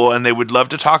school, and they would love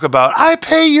to talk about, I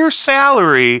pay your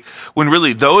salary, when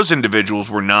really those individuals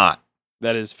were not.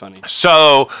 That is funny.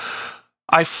 So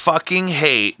I fucking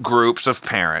hate groups of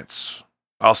parents.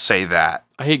 I'll say that.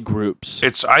 I hate groups.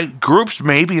 Groups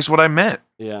maybe is what I meant.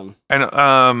 Yeah.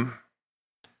 And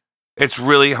it's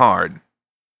really hard.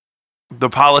 The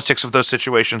politics of those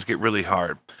situations get really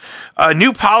hard. A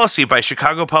new policy by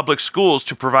Chicago Public Schools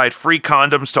to provide free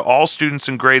condoms to all students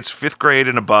in grades 5th grade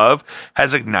and above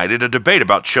has ignited a debate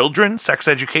about children, sex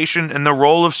education, and the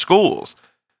role of schools.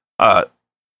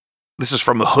 This is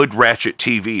from the Hood Ratchet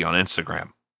TV on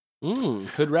Instagram.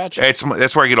 Hood Ratchet.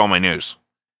 That's where I get all my news.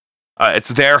 It's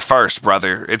there first,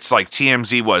 brother. It's like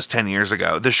TMZ was 10 years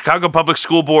ago. The Chicago Public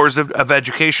School Boards of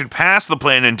Education passed the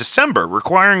plan in December,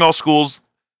 requiring all schools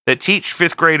that teach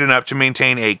 5th grade and up to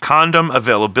maintain a condom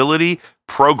availability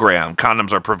program.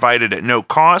 Condoms are provided at no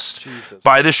cost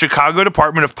by the Chicago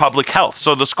Department of Public Health.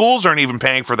 So the schools aren't even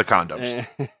paying for the condoms.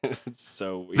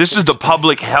 So weird. This is the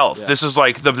public health. Yeah. This is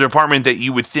like the department that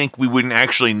you would think we wouldn't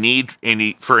actually need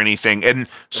for anything. And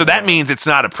so that means it's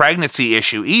not a pregnancy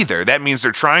issue either. That means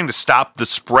they're trying to stop the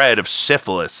spread of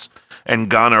syphilis and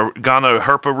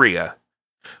gonorrhea.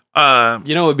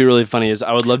 You know what would be really funny is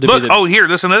I would love to Look, here,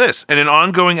 listen to this. In an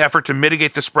ongoing effort to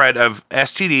mitigate the spread of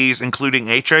STDs, including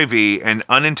HIV and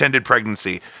unintended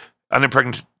pregnancy,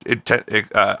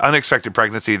 unexpected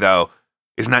pregnancy, though,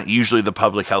 is not usually the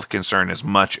public health concern as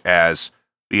much as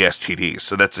the STDs.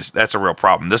 So that's a real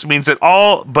problem. This means that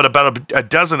all but about a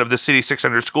dozen of the city's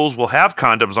 600 schools will have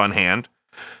condoms on hand.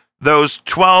 Those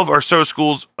 12 or so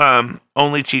schools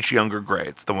only teach younger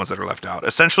grades, the ones that are left out.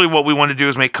 Essentially, what we want to do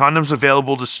is make condoms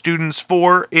available to students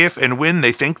for if and when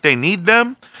they think they need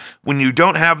them. When you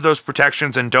don't have those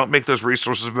protections and don't make those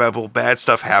resources available, bad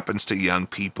stuff happens to young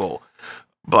people.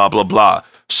 Blah, blah, blah.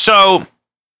 So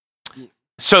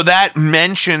that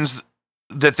mentions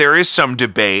that there is some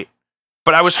debate,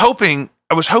 but I was hoping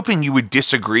you would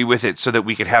disagree with it so that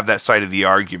we could have that side of the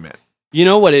argument. You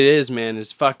know what it is, man,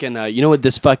 is fucking, you know what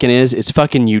this fucking is? It's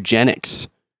fucking eugenics.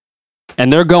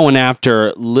 And they're going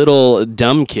after little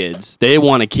dumb kids. They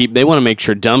want to make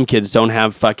sure dumb kids don't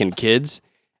have fucking kids.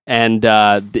 And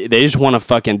they just want to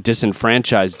fucking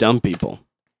disenfranchise dumb people.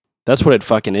 That's what it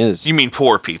fucking is. You mean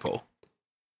poor people?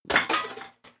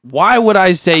 Why would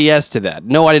I say yes to that?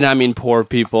 No, I did not mean poor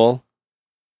people.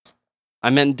 I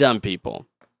meant dumb people.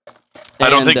 I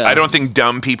don't think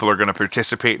dumb people are going to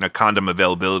participate in a condom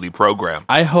availability program.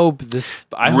 I hope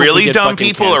really dumb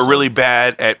people canceled. Are really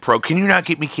bad at Can you not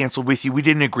get me canceled with you? We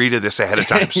didn't agree to this ahead of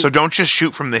time, so don't just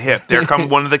shoot from the hip. There come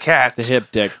one of the cats. The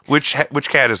hip dick. Which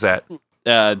cat is that?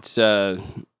 It's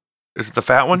Is it the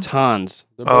fat one? It's Hans.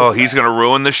 Oh, he's going to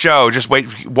ruin the show. Just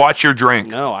wait. Watch your drink.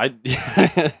 No, he's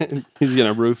going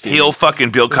to roof you. He'll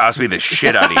fucking Bill Cosby the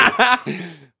shit out of you.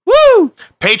 Woo!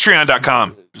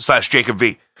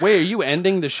 Patreon.com/JacobV. Wait, are you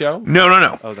ending the show?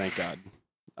 No. Oh, thank God.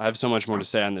 I have so much more to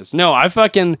say on this. No, I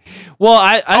fucking... Well,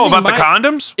 I about the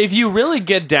condoms? If you really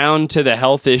get down to the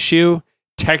health issue,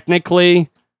 technically,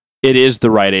 it is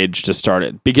the right age to start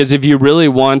it. Because if you really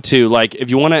want to,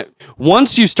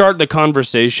 once you start the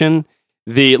conversation,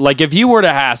 if you were to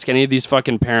ask any of these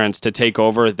fucking parents to take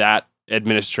over that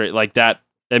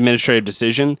administrative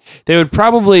decision, they would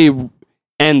probably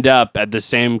end up at the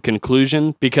same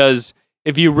conclusion. Because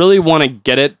if you really want to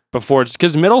get it before it's...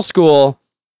 Because middle school...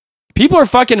 People are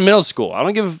fucking in middle school. I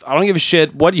don't give a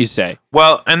shit what you say.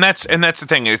 Well, and that's the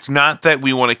thing. It's not that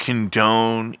we want to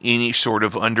condone any sort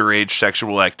of underage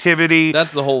sexual activity.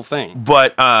 That's the whole thing.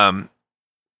 But you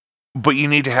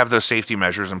need to have those safety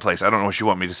measures in place. I don't know what you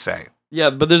want me to say. Yeah,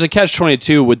 but there's a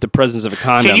catch-22 with the presence of a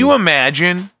condom. Can you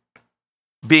imagine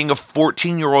being a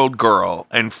 14-year-old girl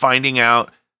and finding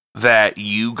out that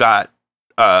you got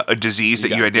a disease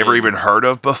that you had never even heard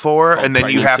of before, and then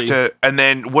you have to, and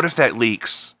then what if that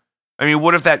leaks? I mean,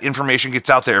 what if that information gets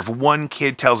out there? If one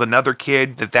kid tells another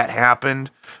kid that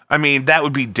happened, I mean, that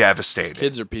would be devastating.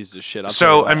 Kids are pieces of shit.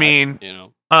 I mean,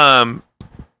 I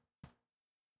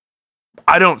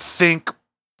don't think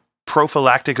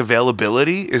prophylactic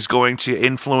availability is going to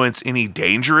influence any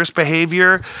dangerous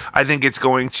behavior. I think it's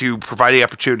going to provide the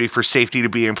opportunity for safety to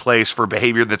be in place for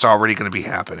behavior that's already going to be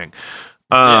happening.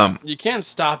 You can't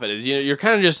stop it. You're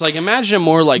kind of just like, imagine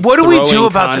more like what do we do throwing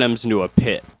about condoms into a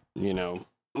pit, you know?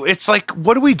 It's like,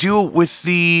 what do we do with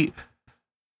the,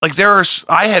 like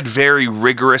I had very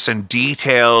rigorous and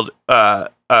detailed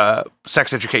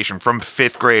sex education from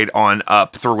 5th grade on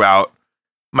up throughout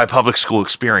my public school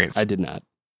experience. I did not.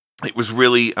 It was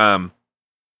really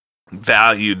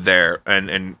valued there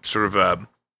and sort of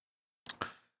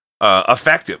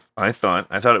effective, I thought.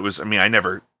 I thought it was, I mean, I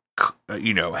never,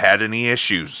 had any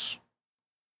issues.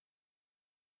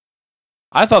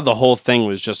 I thought the whole thing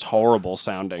was just horrible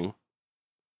sounding.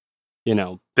 You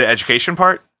know. The education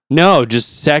part? No,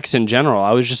 just sex in general.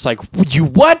 I was just like, you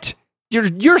what?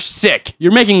 You're sick.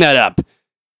 You're making that up.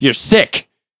 You're sick.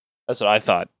 That's what I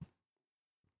thought.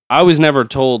 I never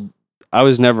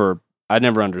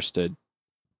understood.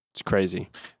 It's crazy.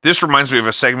 This reminds me of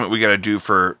a segment we got to do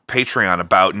for Patreon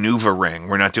about NuvaRing.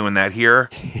 We're not doing that here,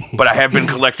 but I have been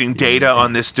collecting data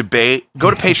on this debate. Go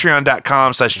to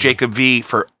patreon.com/JacobV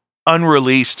for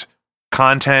unreleased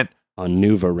content on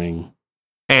NuvaRing.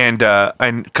 And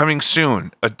coming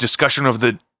soon, a discussion of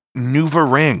the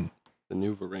NuvaRing. The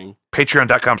NuvaRing.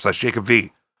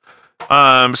 Patreon.com/JacobV.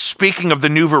 Speaking of the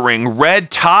NuvaRing,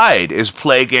 red tide is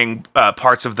plaguing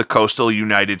parts of the coastal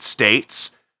United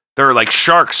States. There are like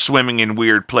sharks swimming in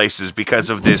weird places because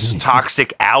of this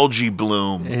toxic algae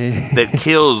bloom that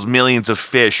kills millions of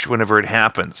fish whenever it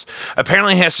happens.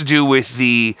 Apparently, it has to do with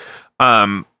the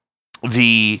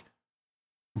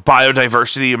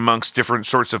biodiversity amongst different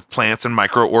sorts of plants and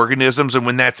microorganisms, and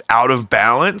when that's out of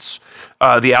balance,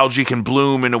 the algae can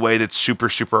bloom in a way that's super,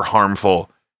 super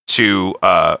harmful to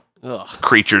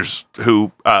creatures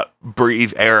who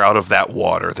breathe air out of that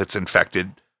water that's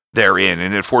infected therein,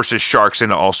 and it forces sharks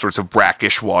into all sorts of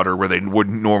brackish water where they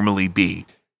wouldn't normally be.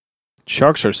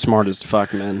 Sharks are smart as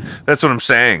fuck, man. That's what I'm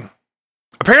saying.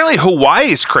 Apparently, Hawaii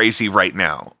is crazy right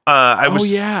now. I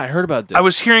heard about this. I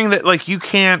was hearing that like you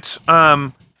can't.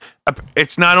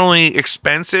 It's not only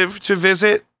expensive to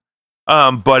visit,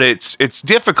 but it's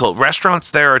difficult.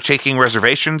 Restaurants there are taking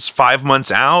reservations 5 months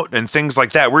out and things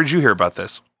like that. Where did you hear about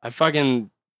this? A lot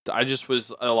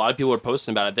of people were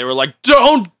posting about it. They were like,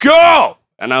 "Don't go!"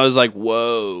 And I was like,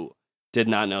 "Whoa!" Did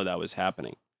not know that was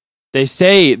happening. They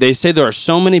say there are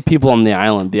so many people on the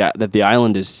island that the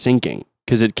island is sinking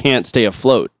because it can't stay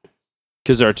afloat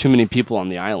because there are too many people on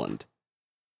the island.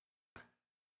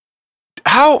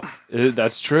 How?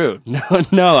 That's true.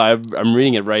 No, I'm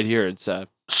reading it right here. It's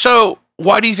So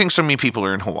why do you think so many people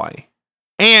are in Hawaii?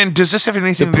 And does this have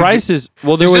anything? Does this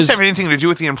have anything to do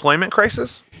with the employment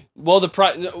crisis? Well,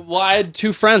 I had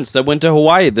two friends that went to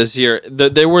Hawaii this year.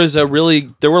 There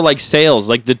were like sales,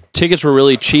 like the tickets were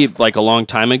really cheap, like a long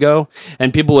time ago,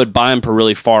 and people would buy them for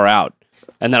really far out.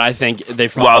 And then I think they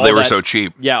were so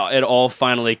cheap. Yeah, it all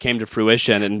finally came to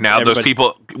fruition, and now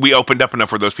we opened up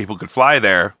enough where those people could fly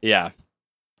there. Yeah.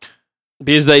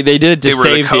 Because they did it to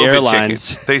save the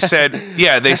airlines. They said,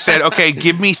 okay,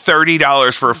 give me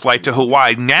 $30 for a flight to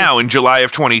Hawaii now in July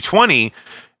of 2020.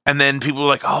 And then people were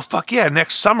like, oh, fuck yeah,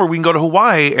 next summer we can go to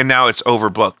Hawaii. And now it's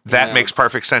overbooked. That makes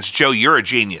perfect sense. Joe, you're a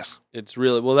genius. It's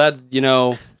really, and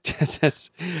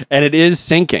it is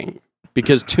sinking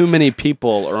because too many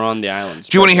people are on the islands.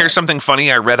 Do you want to hear something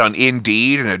funny I read on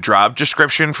Indeed in a job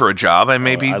description for a job I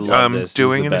may be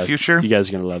doing in the future? You guys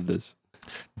are going to love this.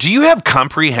 Do you have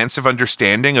comprehensive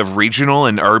understanding of regional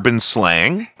and urban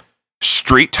slang,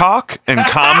 street talk, and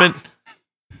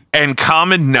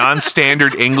common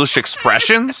non-standard English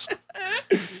expressions?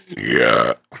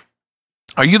 Yeah.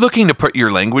 Are you looking to put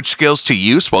your language skills to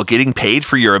use while getting paid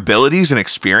for your abilities and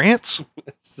experience?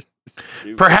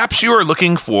 Perhaps you are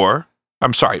looking to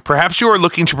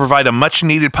provide a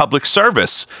much-needed public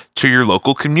service to your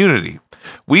local community.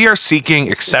 We are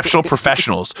seeking exceptional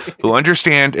professionals who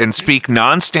understand and speak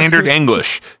non-standard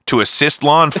English to assist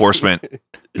law enforcement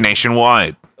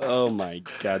nationwide. Oh my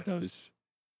God, that is.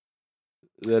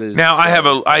 Now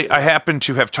I happen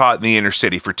to have taught in the inner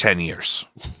city for 10 years.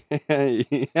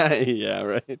 Yeah,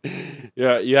 right.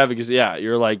 Yeah, you have because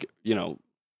you're like,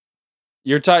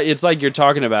 it's like you're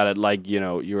talking about it like,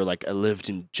 you were like, I lived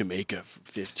in Jamaica for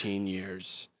 15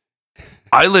 years.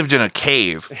 I lived in a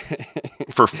cave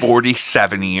for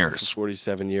 47 years.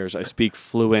 47 years. I speak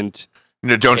fluent.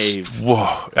 Cave.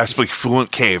 I speak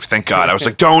fluent cave. Thank God. I was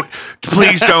like,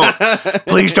 please don't,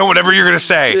 whatever you're going to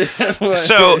say.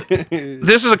 So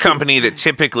this is a company that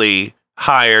typically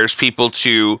hires people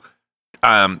to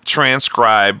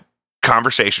transcribe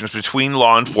conversations between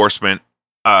law enforcement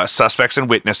suspects and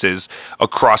witnesses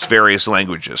across various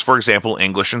languages. For example,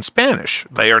 English and Spanish.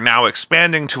 They are now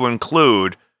expanding to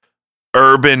include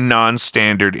urban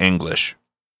non-standard English.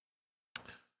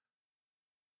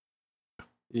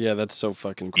 Yeah, that's so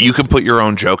fucking crazy. You can put your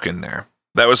own joke in there.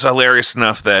 That was hilarious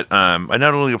enough that I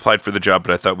not only applied for the job,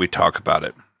 but I thought we'd talk about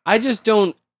it. I just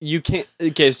don't. You can't.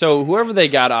 Okay, so whoever they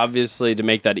got, obviously, to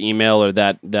make that email or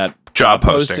that Job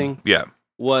posting, yeah,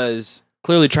 was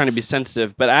clearly trying to be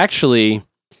sensitive. But actually,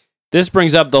 this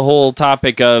brings up the whole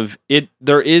topic of it.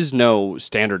 There is no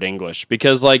standard English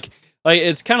because, like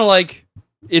it's kind of like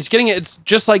it's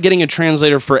just like getting a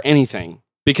translator for anything.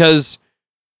 Because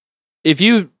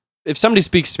if somebody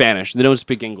speaks Spanish, they don't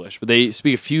speak English, but they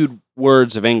speak a few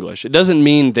words of English. It doesn't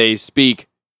mean they speak.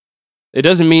 It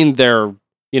doesn't mean they're,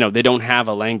 they don't have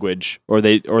a language or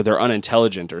they're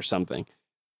unintelligent or something.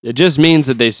 It just means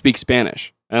that they speak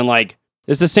Spanish. And like,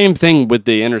 it's the same thing with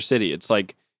the inner city. It's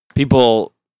like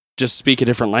people just speak a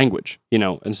different language,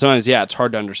 and sometimes, yeah, it's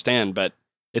hard to understand, but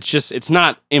it's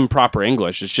not improper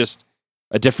English. It's just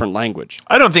a different language.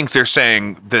 I don't think they're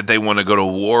saying that they want to go to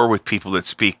war with people that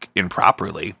speak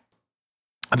improperly.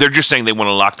 They're just saying they want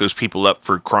to lock those people up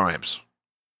for crimes.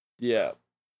 Yeah.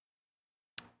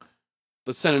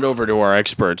 Let's send it over to our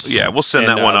experts. Yeah, we'll send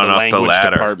that one on up the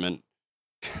ladder. Department.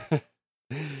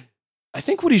 I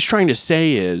think what he's trying to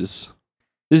say is,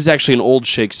 this is actually an old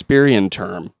Shakespearean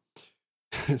term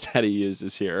that he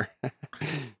uses here.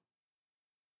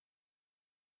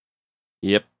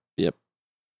 Yep.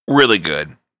 Really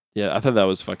good. Yeah, I thought that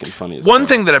was fucking funny. One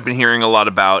thing that I've been hearing a lot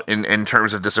about in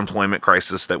terms of this employment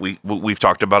crisis that we've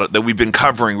talked about it, that we've been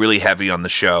covering really heavy on the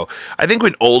show. I think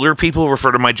when older people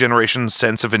refer to my generation's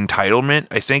sense of entitlement,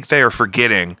 I think they are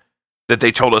forgetting that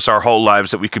they told us our whole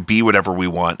lives that we could be whatever we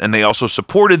want. And they also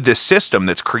supported this system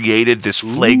that's created this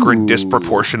flagrant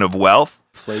disproportion of wealth.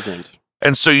 Flagrant.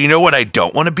 And so you know what I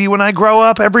don't want to be when I grow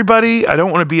up, everybody? I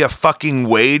don't want to be a fucking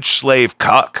wage slave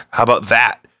cuck. How about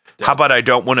that? How about I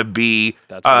don't want to be,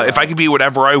 if I could be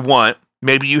whatever I want,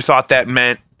 maybe you thought that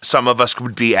meant some of us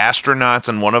would be astronauts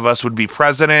and one of us would be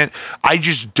president. I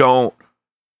just don't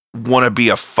want to be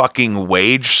a fucking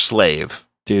wage slave.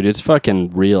 Dude, it's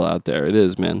fucking real out there. It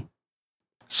is, man.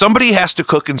 Somebody has to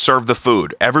cook and serve the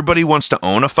food. Everybody wants to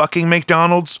own a fucking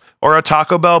McDonald's or a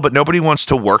Taco Bell, but nobody wants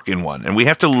to work in one. And we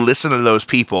have to listen to those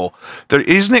people.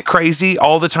 Isn't it crazy?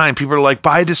 All the time, people are like,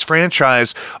 buy this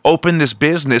franchise, open this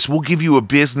business, we'll give you a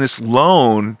business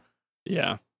loan.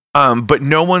 Yeah. But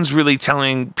no one's really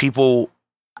telling people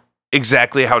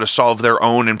exactly how to solve their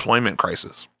own employment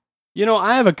crisis.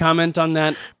 I have a comment on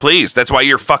that. Please, that's why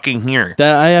you're fucking here.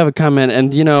 That I have a comment,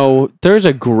 and there's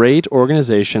a great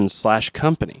organization /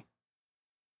 company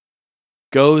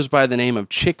goes by the name of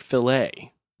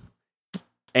Chick-fil-A,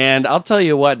 and I'll tell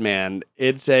you what, man,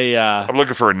 it's a. I'm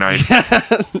looking for a knife.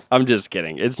 I'm just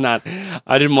kidding. It's not.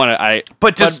 I didn't want to.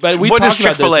 But what does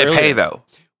Chick-fil-A pay though?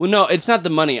 Well, no, it's not the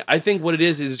money. I think what it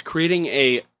is creating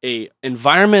a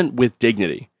environment with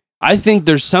dignity. I think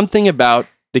there's something about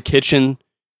the kitchen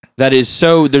that is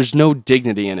there's no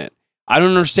dignity in it. I don't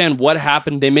understand what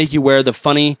happened. They make you wear the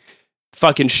funny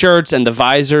fucking shirts and the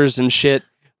visors and shit.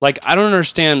 Like, I don't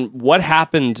understand what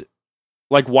happened.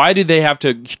 Like, why do they have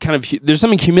to there's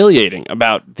something humiliating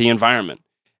about the environment.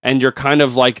 And you're kind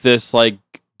of like this, like,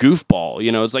 goofball,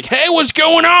 it's like, hey, what's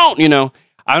going on?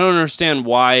 I don't understand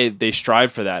why they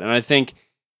strive for that. And I think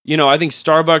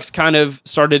Starbucks kind of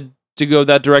started to go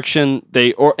that direction.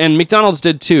 And McDonald's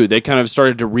did too. They kind of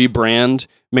started to rebrand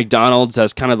McDonald's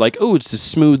as kind of like, oh, it's the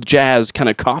smooth jazz kind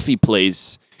of coffee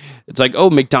place. It's like, oh,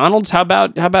 McDonald's, how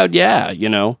about yeah,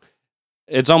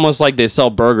 It's almost like they sell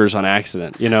burgers on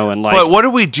accident, and like. But what do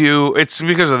we do? It's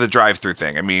because of the drive-through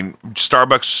thing. I mean,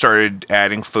 Starbucks started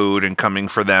adding food and coming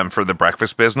for them for the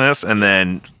breakfast business, and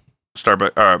then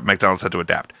McDonald's had to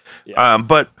adapt. Yeah.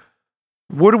 But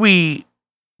what do we?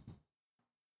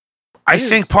 I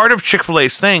think part of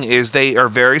Chick-fil-A's thing is they are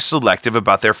very selective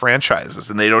about their franchises,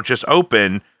 and they don't just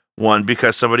open one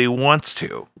because somebody wants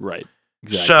to. Right.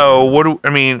 Exactly. So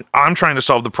I'm trying to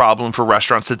solve the problem for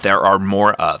restaurants that there are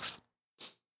more of.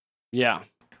 Yeah.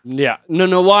 Yeah.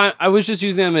 No. Well, I was just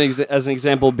using them as an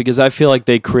example because I feel like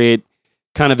they create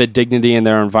kind of a dignity in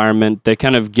their environment. They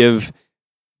kind of give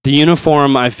the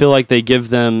uniform, I feel like they give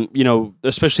them,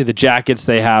 especially the jackets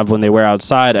they have when they wear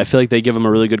outside, I feel like they give them a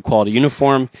really good quality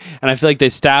uniform. And I feel like they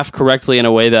staff correctly in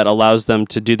a way that allows them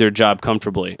to do their job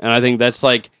comfortably. And I think that's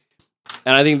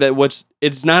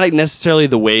it's not necessarily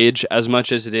the wage as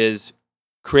much as it is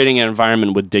creating an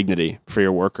environment with dignity for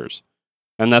your workers.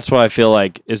 And that's what I feel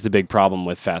like is the big problem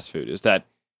with fast food, is that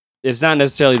it's not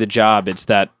necessarily the job. It's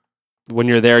that when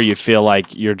you're there, you feel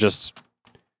like you're just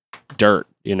dirt,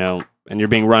 and you're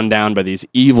being run down by these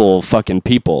evil fucking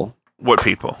people. What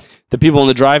people? The people in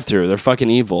the drive-thru, they're fucking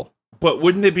evil. But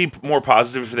wouldn't they be more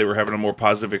positive if they were having a more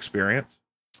positive experience?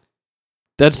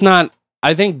 That's not.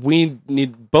 I think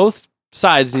both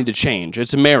sides need to change.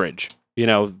 It's a marriage.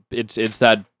 It's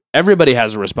that everybody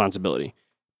has a responsibility.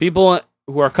 People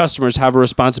who are customers have a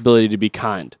responsibility to be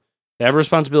kind. They have a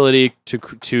responsibility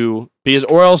to because,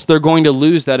 or else they're going to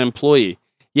lose that employee.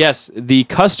 Yes, the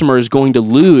customer is going to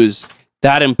lose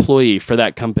that employee for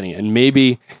that company, and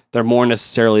maybe they're more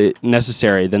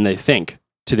necessary than they think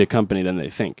to the company than they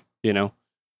think. And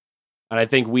I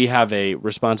think we have a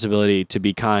responsibility to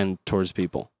be kind towards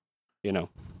people. In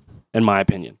my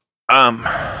opinion.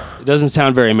 It doesn't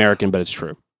sound very American, but it's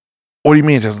true. What do you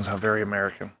mean it doesn't sound very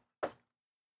American?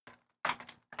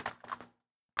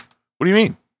 What do you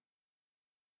mean?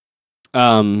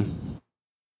 In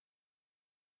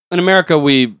America,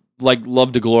 we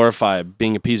love to glorify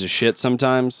being a piece of shit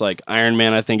sometimes. Like Iron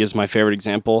Man, I think, is my favorite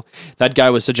example. That guy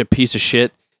was such a piece of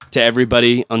shit to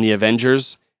everybody on the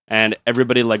Avengers, and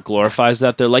everybody glorifies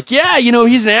that. They're like, yeah,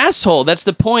 he's an asshole. That's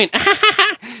the point.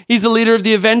 He's the leader of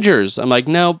the Avengers. I'm like,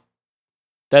 no,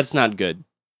 that's not good.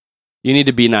 You need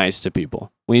to be nice to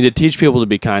people. We need to teach people to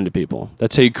be kind to people.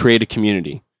 That's how you create a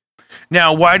community.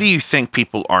 Now, why do you think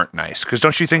people aren't nice? Because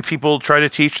don't you think people try to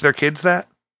teach their kids that?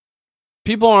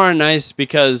 People aren't nice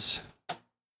because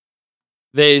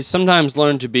they sometimes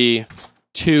learn to be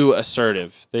too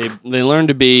assertive. They learn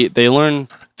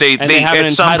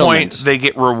at some point they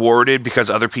get rewarded because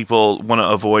other people want to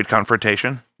avoid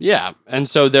confrontation. Yeah, and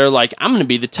so they're like, I'm going to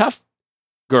be the tough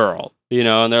girl,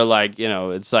 and they're like,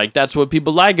 it's like, that's what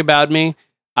people like about me.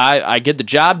 I get the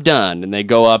job done, and they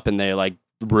go up and they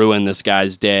ruin this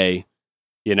guy's day,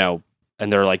 and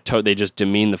they're like, they just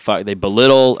demean they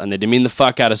belittle and they demean the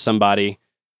fuck out of somebody,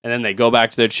 and then they go back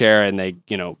to their chair and they,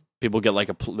 people get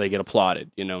they get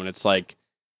applauded, and it's like,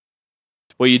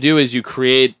 what you do is you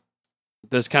create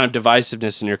this kind of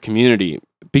divisiveness in your community,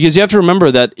 because you have to remember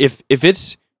that if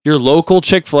it's your local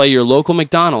Chick-fil-A, your local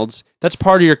McDonald's, that's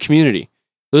part of your community.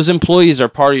 Those employees are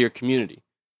part of your community,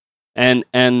 and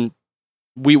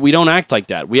we don't act like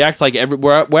that. We act like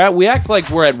we act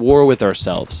like we're at war with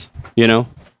ourselves, and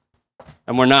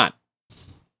we're not.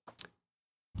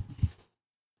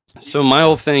 So my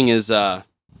whole thing is, I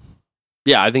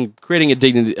think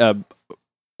creating a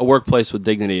workplace with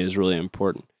dignity is really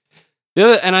important.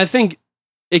 And I think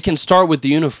it can start with the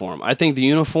uniform. I think the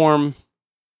uniform.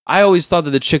 I always thought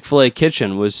that the Chick-fil-A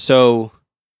kitchen was so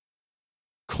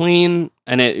clean,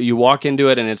 and you walk into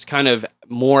it and it's kind of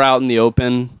more out in the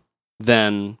open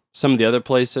than some of the other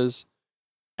places.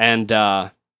 And I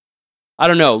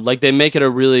don't know, they make it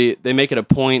a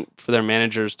point for their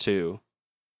managers to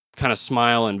kind of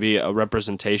smile and be a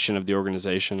representation of the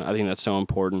organization. I think that's so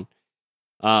important.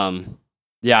 I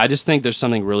just think there's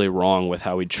something really wrong with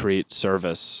how we treat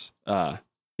service,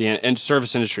 and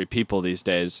service industry people these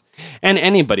days, and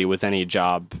anybody with any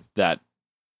job that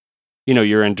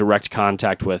you're in direct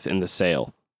contact with in the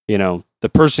sale. The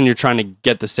person you're trying to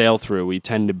get the sale through, we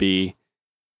tend to be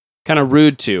kind of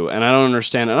rude to, and I don't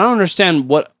understand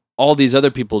what all these other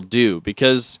people do,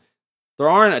 because there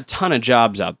aren't a ton of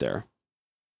jobs out there.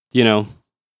 I don't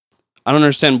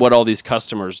understand what all these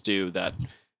customers do that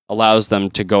allows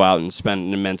them to go out and spend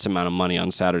an immense amount of money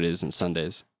on Saturdays and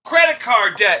Sundays. Credit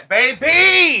card debt,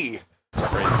 baby!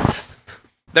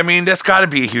 I mean, that's got to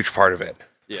be a huge part of it.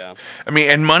 Yeah. I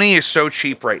mean, and money is so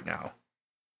cheap right now.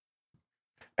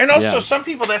 And also, some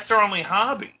people, that's their only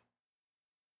hobby.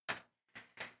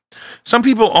 Some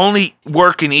people only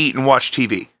work and eat and watch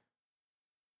TV.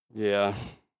 Yeah.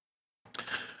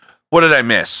 What did I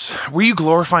miss? Were you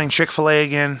glorifying Chick-fil-A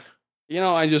again?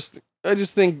 I just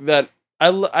think that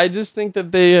I just think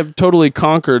that they have totally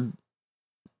conquered,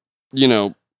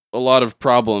 a lot of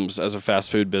problems as a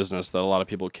fast food business that a lot of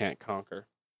people can't conquer.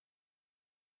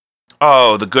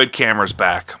 Oh, the good camera's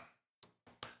back.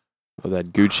 Oh,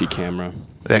 that Gucci camera.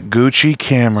 That Gucci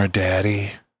camera,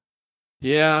 Daddy.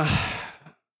 Yeah.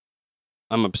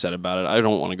 I'm upset about it. I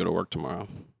don't want to go to work tomorrow.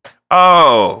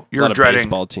 Oh, you're dreading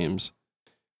baseball teams.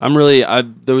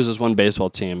 There was this one baseball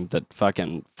team that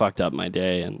fucking fucked up my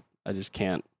day, and I just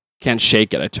can't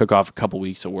shake it. I took off a couple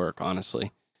weeks of work,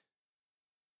 honestly.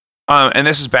 And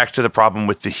this is back to the problem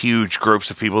with the huge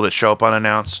groups of people that show up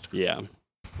unannounced. Yeah.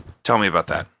 Tell me about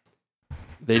that.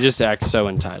 They just act so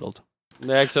entitled.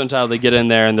 They get in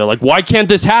there and they're like, why can't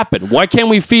this happen? Why can't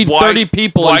we feed 30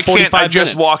 people in 45 minutes? Why can't I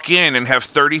just walk in and have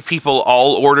 30 people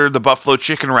all order the buffalo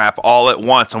chicken wrap all at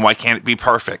once, and why can't it be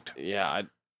perfect? Yeah,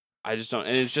 I just don't.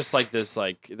 And it's just like this,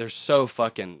 they're so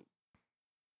fucking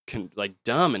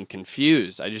dumb and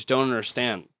confused. I just don't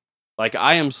understand.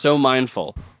 I am so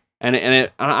mindful And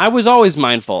I was always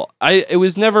mindful. It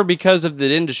was never because of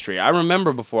the industry. I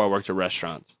remember before I worked at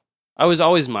restaurants, I was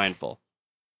always mindful.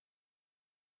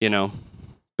 You know,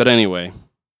 but anyway.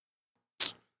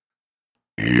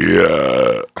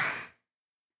 Yeah.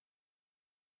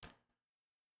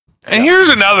 And here's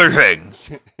another thing.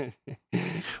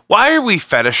 Why are we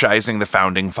fetishizing the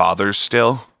founding fathers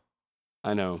still?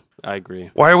 I know. I agree.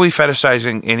 Why are we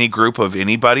fetishizing any group of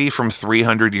anybody from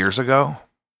 300 years ago?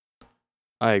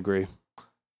 I agree.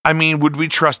 I mean, would we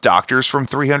trust doctors from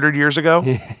 300 years ago?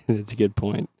 That's a good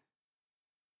point.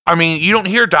 I mean, you don't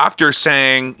hear doctors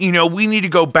saying, we need to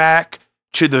go back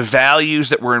to the values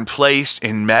that were in place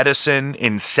in medicine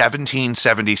in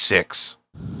 1776.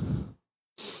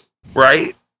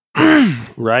 Right?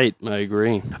 Right. I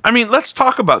agree. I mean, let's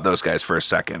talk about those guys for a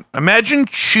second. Imagine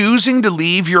choosing to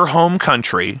leave your home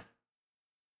country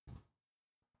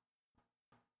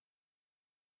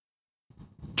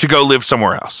to go live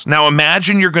somewhere else. Now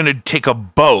imagine you're going to take a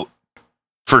boat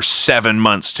for 7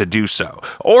 months to do so.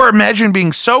 Or imagine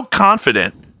being so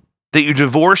confident that you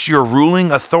divorce your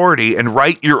ruling authority and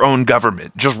write your own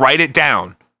government. Just write it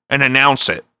down and announce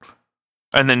it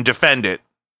and then defend it.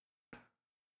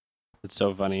 It's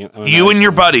so funny. You and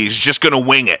your buddies just going to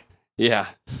wing it. Yeah.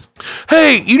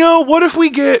 Hey, what if we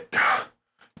get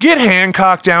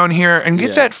Hancock down here and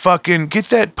get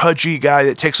that pudgy guy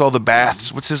that takes all the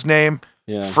baths. What's his name?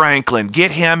 Yeah. Franklin.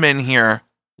 Get him in here.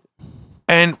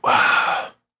 And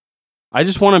I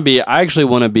actually want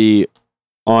to be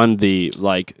on the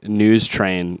news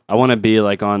train. I want to be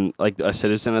on a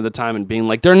citizen at the time and being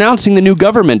they're announcing the new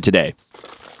government today.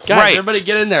 Guys, right. Everybody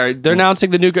get in there. They're announcing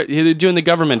they're doing the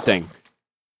government thing.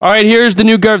 All right, here's the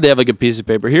new government. They have a piece of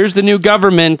paper. Here's the new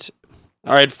government.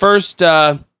 All right, first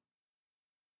and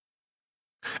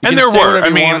there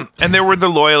were the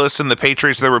loyalists and the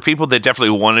patriots. There were people that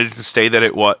definitely wanted to stay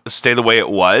the way it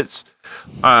was.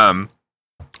 But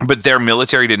their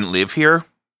military didn't live here.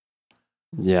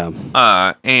 Yeah.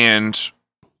 And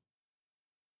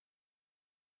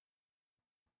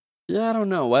yeah, I don't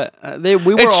know what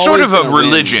it's sort of a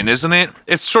religion, isn't it?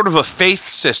 It's sort of a faith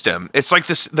system. It's like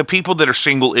this: the people that are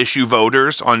single issue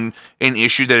voters on an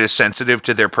issue that is sensitive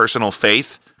to their personal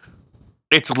faith.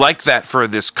 It's like that for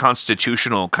this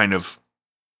constitutional kind of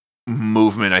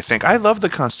movement. I think I love the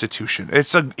Constitution.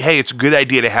 It's a good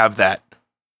idea to have that.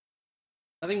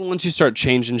 I think once you start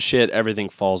changing shit, everything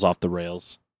falls off the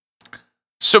rails.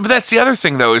 So, but that's the other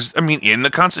thing, though, is, in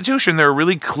the Constitution, there are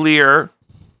really clear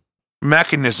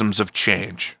mechanisms of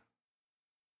change.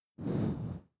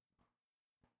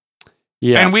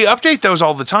 Yeah. And we update those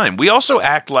all the time. We also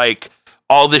act like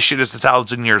all this shit is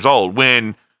 1,000 years old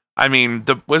when,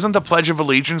 wasn't the Pledge of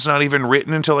Allegiance not even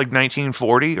written until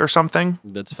 1940 or something?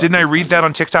 Didn't I read that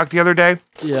on TikTok the other day?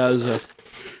 Yeah, all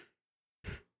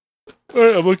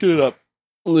right, I'm looking it up.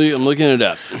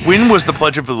 When was the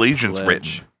Pledge of Allegiance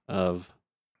written? Of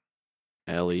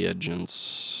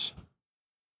Allegiance.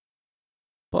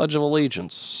 Pledge of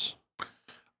Allegiance.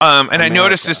 And America. I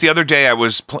noticed this the other day. I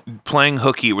was playing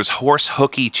hooky. It was Horse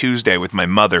Hooky Tuesday with my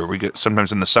mother.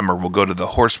 Sometimes in the summer we'll go to the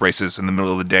horse races in the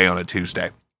middle of the day on a Tuesday.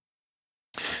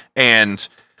 And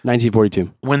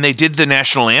 1942. When they did the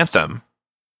national anthem,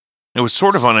 it was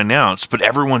sort of unannounced, but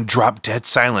everyone dropped dead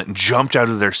silent and jumped out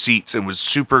of their seats and was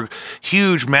super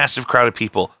huge, massive crowd of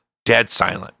people dead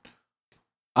silent.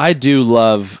 I do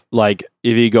love,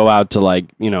 if you go out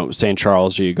to St.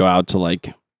 Charles, or you go out to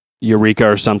Eureka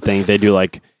or something, they do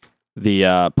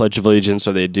the Pledge of Allegiance,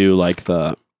 or they do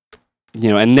the,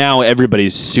 and now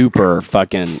everybody's super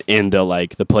fucking into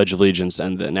the Pledge of Allegiance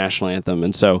and the national anthem.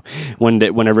 And so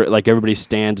whenever everybody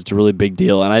stands, it's a really big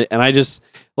deal. And I just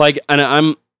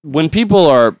when people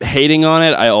are hating on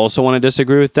it, I also want to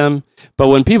disagree with them. But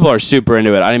when people are super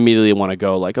into it, I immediately want to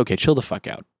go okay, chill the fuck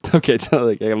out. Okay,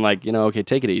 I'm okay,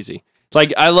 take it easy.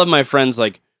 I love my friends,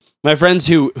 my friends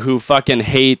who fucking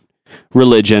hate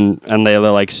religion, and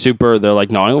they're super. They're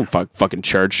no, I don't fucking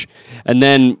church. And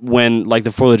then when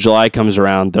the 4th of July comes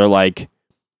around, they're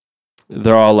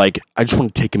all I just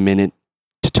want to take a minute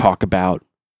to talk about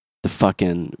the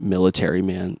fucking military,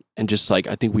 man. And just I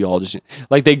think we all just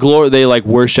they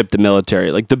worship the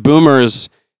military. The boomers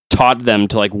taught them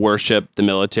to worship the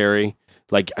military.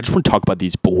 I just want to talk about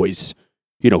these boys,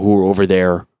 who are over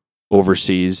there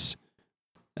overseas.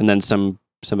 And then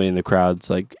somebody in the crowd's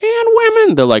and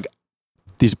women. They're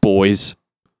these boys.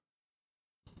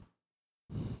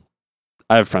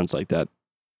 I have friends like that.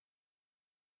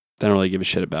 They don't really give a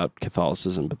shit about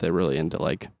Catholicism, but they're really into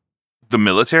the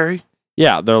military.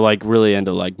 Yeah, they're really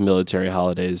into military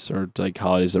holidays, or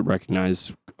holidays that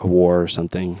recognize a war or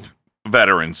something.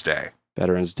 Veterans Day,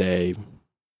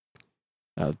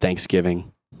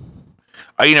 Thanksgiving.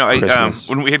 Christmas.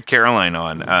 When we had Caroline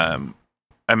on,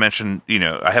 I mentioned,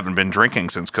 I haven't been drinking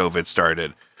since COVID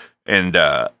started, and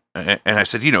I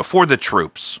said, for the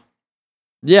troops.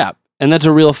 Yeah, and that's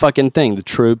a real fucking thing. The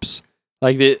troops,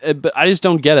 but I just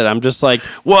don't get it. I'm just like,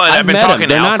 well, and I've been talking to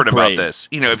They're not Alfred about great. this.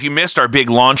 If you missed our big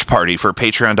launch party for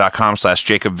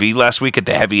patreon.com/JacobV last week at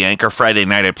the Heavy Anchor Friday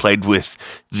night, I played with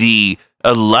the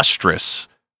illustrious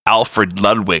Alfred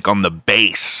Ludwig on the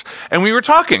bass. And we were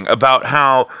talking about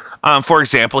how, for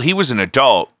example, he was an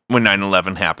adult when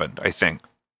 9/11 happened, I think.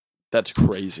 That's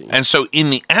crazy. And so in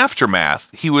the aftermath,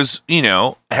 he was,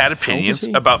 had opinions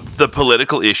about the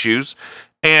political issues.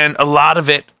 And a lot of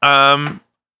it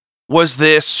was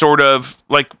this sort of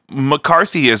like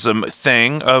McCarthyism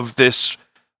thing of this,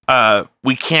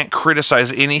 we can't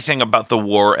criticize anything about the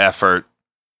war effort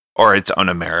or it's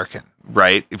un-American.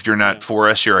 Right? If you're not for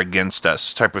us, you're against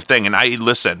us type of thing. And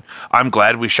I'm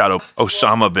glad we shot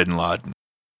Osama bin Laden.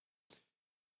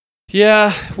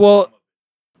 Yeah, well,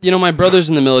 my brother's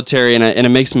in the military, and it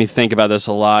makes me think about this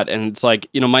a lot. And it's like,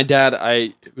 my dad,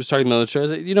 I was starting the military. I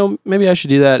was like, maybe I should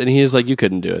do that. And he's like, you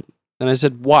couldn't do it. And I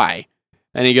said, why?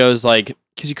 And he goes like,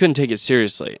 because you couldn't take it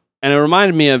seriously. And it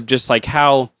reminded me of just like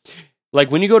how,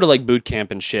 like when you go to like boot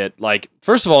camp and shit, like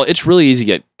first of all, it's really easy to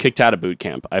get kicked out of boot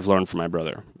camp. I've learned from my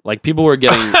brother. Like people were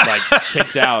getting like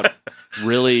kicked out.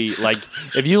 Really, like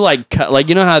if you like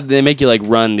how they make you like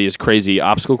run these crazy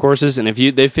obstacle courses, and if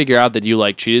they figure out that you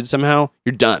like cheated somehow,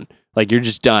 you're done. Like you're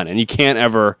just done, and you can't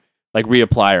ever like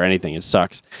reapply or anything. It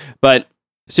sucks. But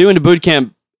so you went to boot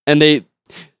camp, and the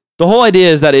whole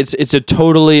idea is that it's a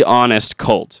totally honest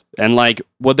cult, and like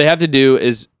what they have to do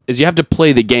is you have to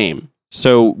play the game.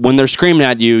 So when they're screaming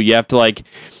at you, you have to like,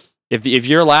 if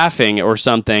you're laughing or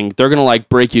something, they're going to like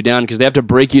break you down because they have to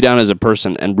break you down as a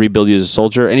person and rebuild you as a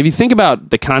soldier. And if you think about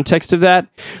the context of that,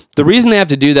 the reason they have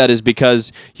to do that is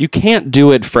because you can't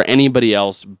do it for anybody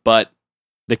else but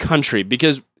the country.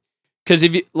 Because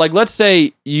if you, like, let's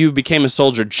say you became a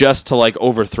soldier just to like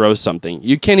overthrow something,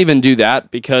 you can't even do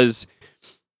that because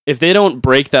if they don't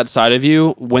break that side of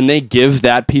you, when they give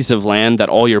that piece of land that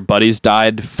all your buddies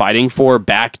died fighting for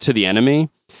back to the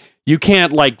enemy, you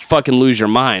can't like fucking lose your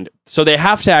mind. So they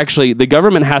have to actually, the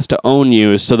government has to own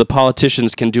you so the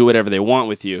politicians can do whatever they want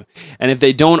with you. And if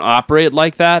they don't operate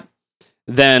like that,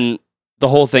 then the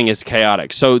whole thing is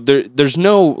chaotic. So there's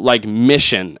no like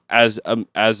mission as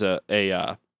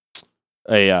a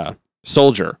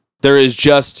soldier. There is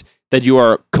just that you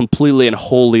are completely and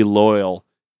wholly loyal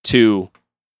to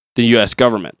the U.S.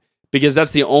 government, because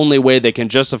that's the only way they can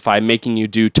justify making you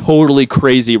do totally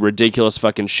crazy, ridiculous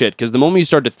fucking shit. Because the moment you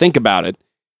start to think about it,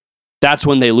 that's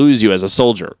when they lose you as a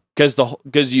soldier. Because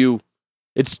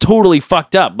it's totally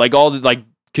fucked up. Like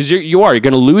because you're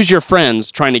going to lose your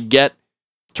friends trying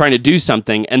to do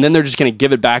something, and then they're just going to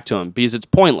give it back to them because it's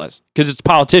pointless. Because it's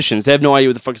politicians, they have no idea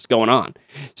what the fuck is going on.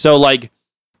 So like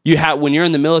when you're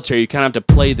in the military, you kind of have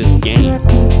to play this game,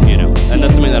 and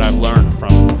that's something that I've learned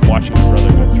from watching my brother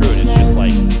go through it. It's just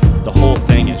like the whole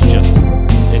thing is it's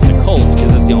a cult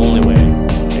because it's the only way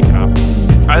it can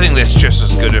operate. I think that's just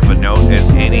as good of a note as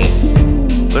any.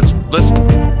 Let's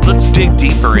dig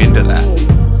deeper into that,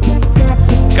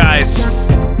 guys.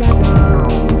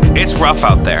 It's rough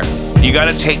out there. You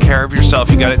got to take care of yourself.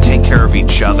 You got to take care of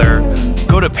each other.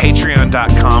 Go to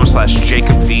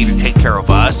patreon.com/JacobV to take care of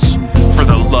us. For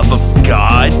the love of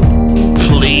God,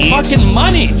 please. Fucking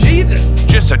money, Jesus.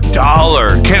 Just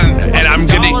 $1. And I'm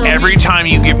gonna, every time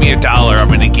you give me $1, I'm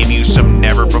gonna give you some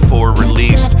never before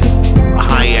released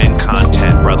high-end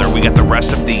content, brother. We got the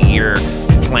rest of the year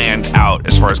planned out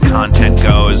as far as content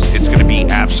goes. It's gonna be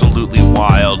absolutely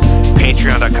wild.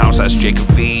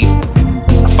 Patreon.com/JacobV.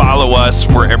 Follow us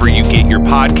wherever you get your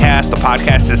podcast. The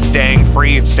podcast is staying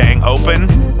free. It's staying open.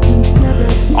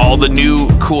 All the new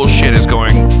cool shit is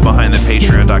going behind the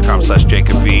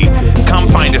patreon.com/JacobV. Come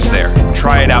find us there.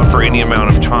 Try it out for any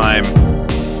amount of time.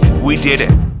 We did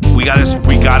it. We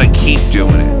gotta keep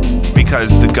doing it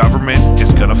because the government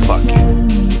is gonna fuck you.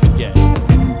 Okay.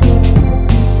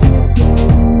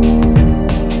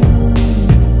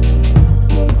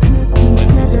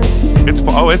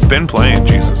 It's been playing,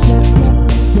 Jesus. You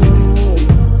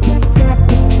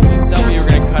tell me you were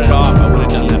gonna cut it off.